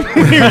couldn't sing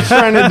when he was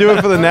trying to do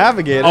it for the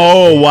Navigator.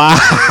 Oh wow.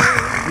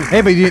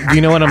 Hey, but do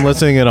you know what I'm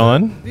listening it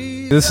on?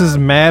 This is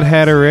Mad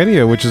Hatter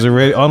Radio, which is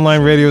a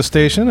online radio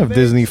station of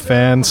Disney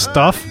fan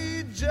stuff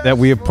that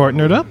we have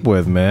partnered up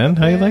with, man.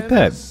 How you like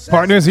that?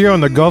 Partners here on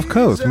the Gulf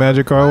Coast,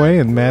 Magic Our Way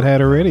and Mad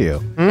Hatter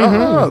Radio.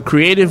 Oh,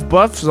 creative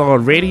buffs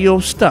on radio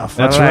stuff.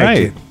 That's I like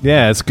right. it.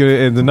 Yeah, it's good.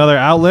 It's another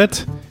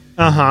outlet.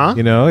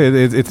 You know,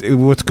 it's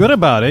what's good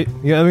about it.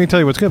 Yeah, let me tell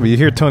you what's good. But you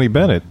hear Tony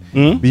Bennett,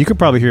 but you could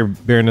probably hear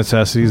Bare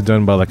Necessities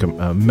done by like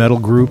a metal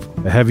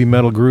group, a heavy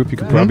metal group. You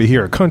could probably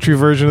hear a country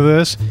version of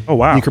this. Oh,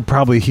 wow. You could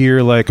probably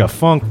hear like a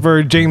funk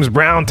version, James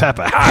Brown type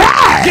of.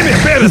 Give me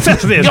Bare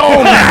Necessities.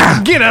 Oh,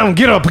 man. Get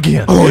up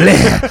again. Oh,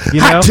 yeah. You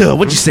know? Hot tub,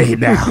 what you say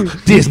now?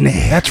 Disney.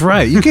 That's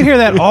right. You can hear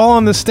that all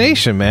on the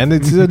station, man.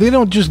 They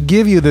don't just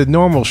give you the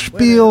normal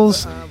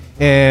spiels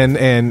and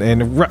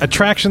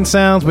attraction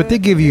sounds, but they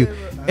give you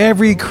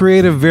every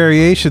creative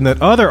variation that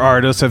other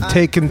artists have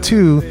taken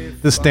to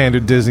the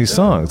standard Disney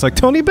songs. Like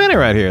Tony Bennett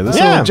right here. This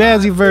little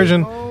jazzy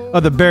version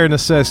of the Bare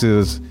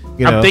Necessities.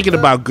 You know. I'm thinking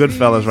about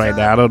Goodfellas right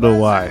now. I don't know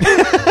why.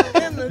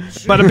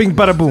 Bada bing,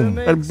 bada boom.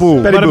 Bada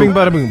boom. Bada bing,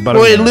 bada boom. Bada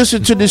Go ahead boom. and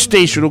listen to this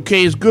station,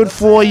 okay? It's good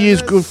for you.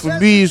 It's good for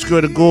me. It's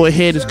going to go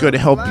ahead. It's going to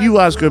help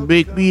you out. It's going to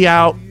make me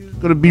out. It's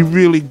going to be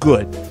really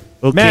good.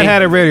 Okay? Mad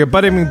Hatter Radio.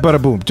 Bada bing,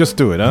 bada boom. Just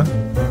do it, huh?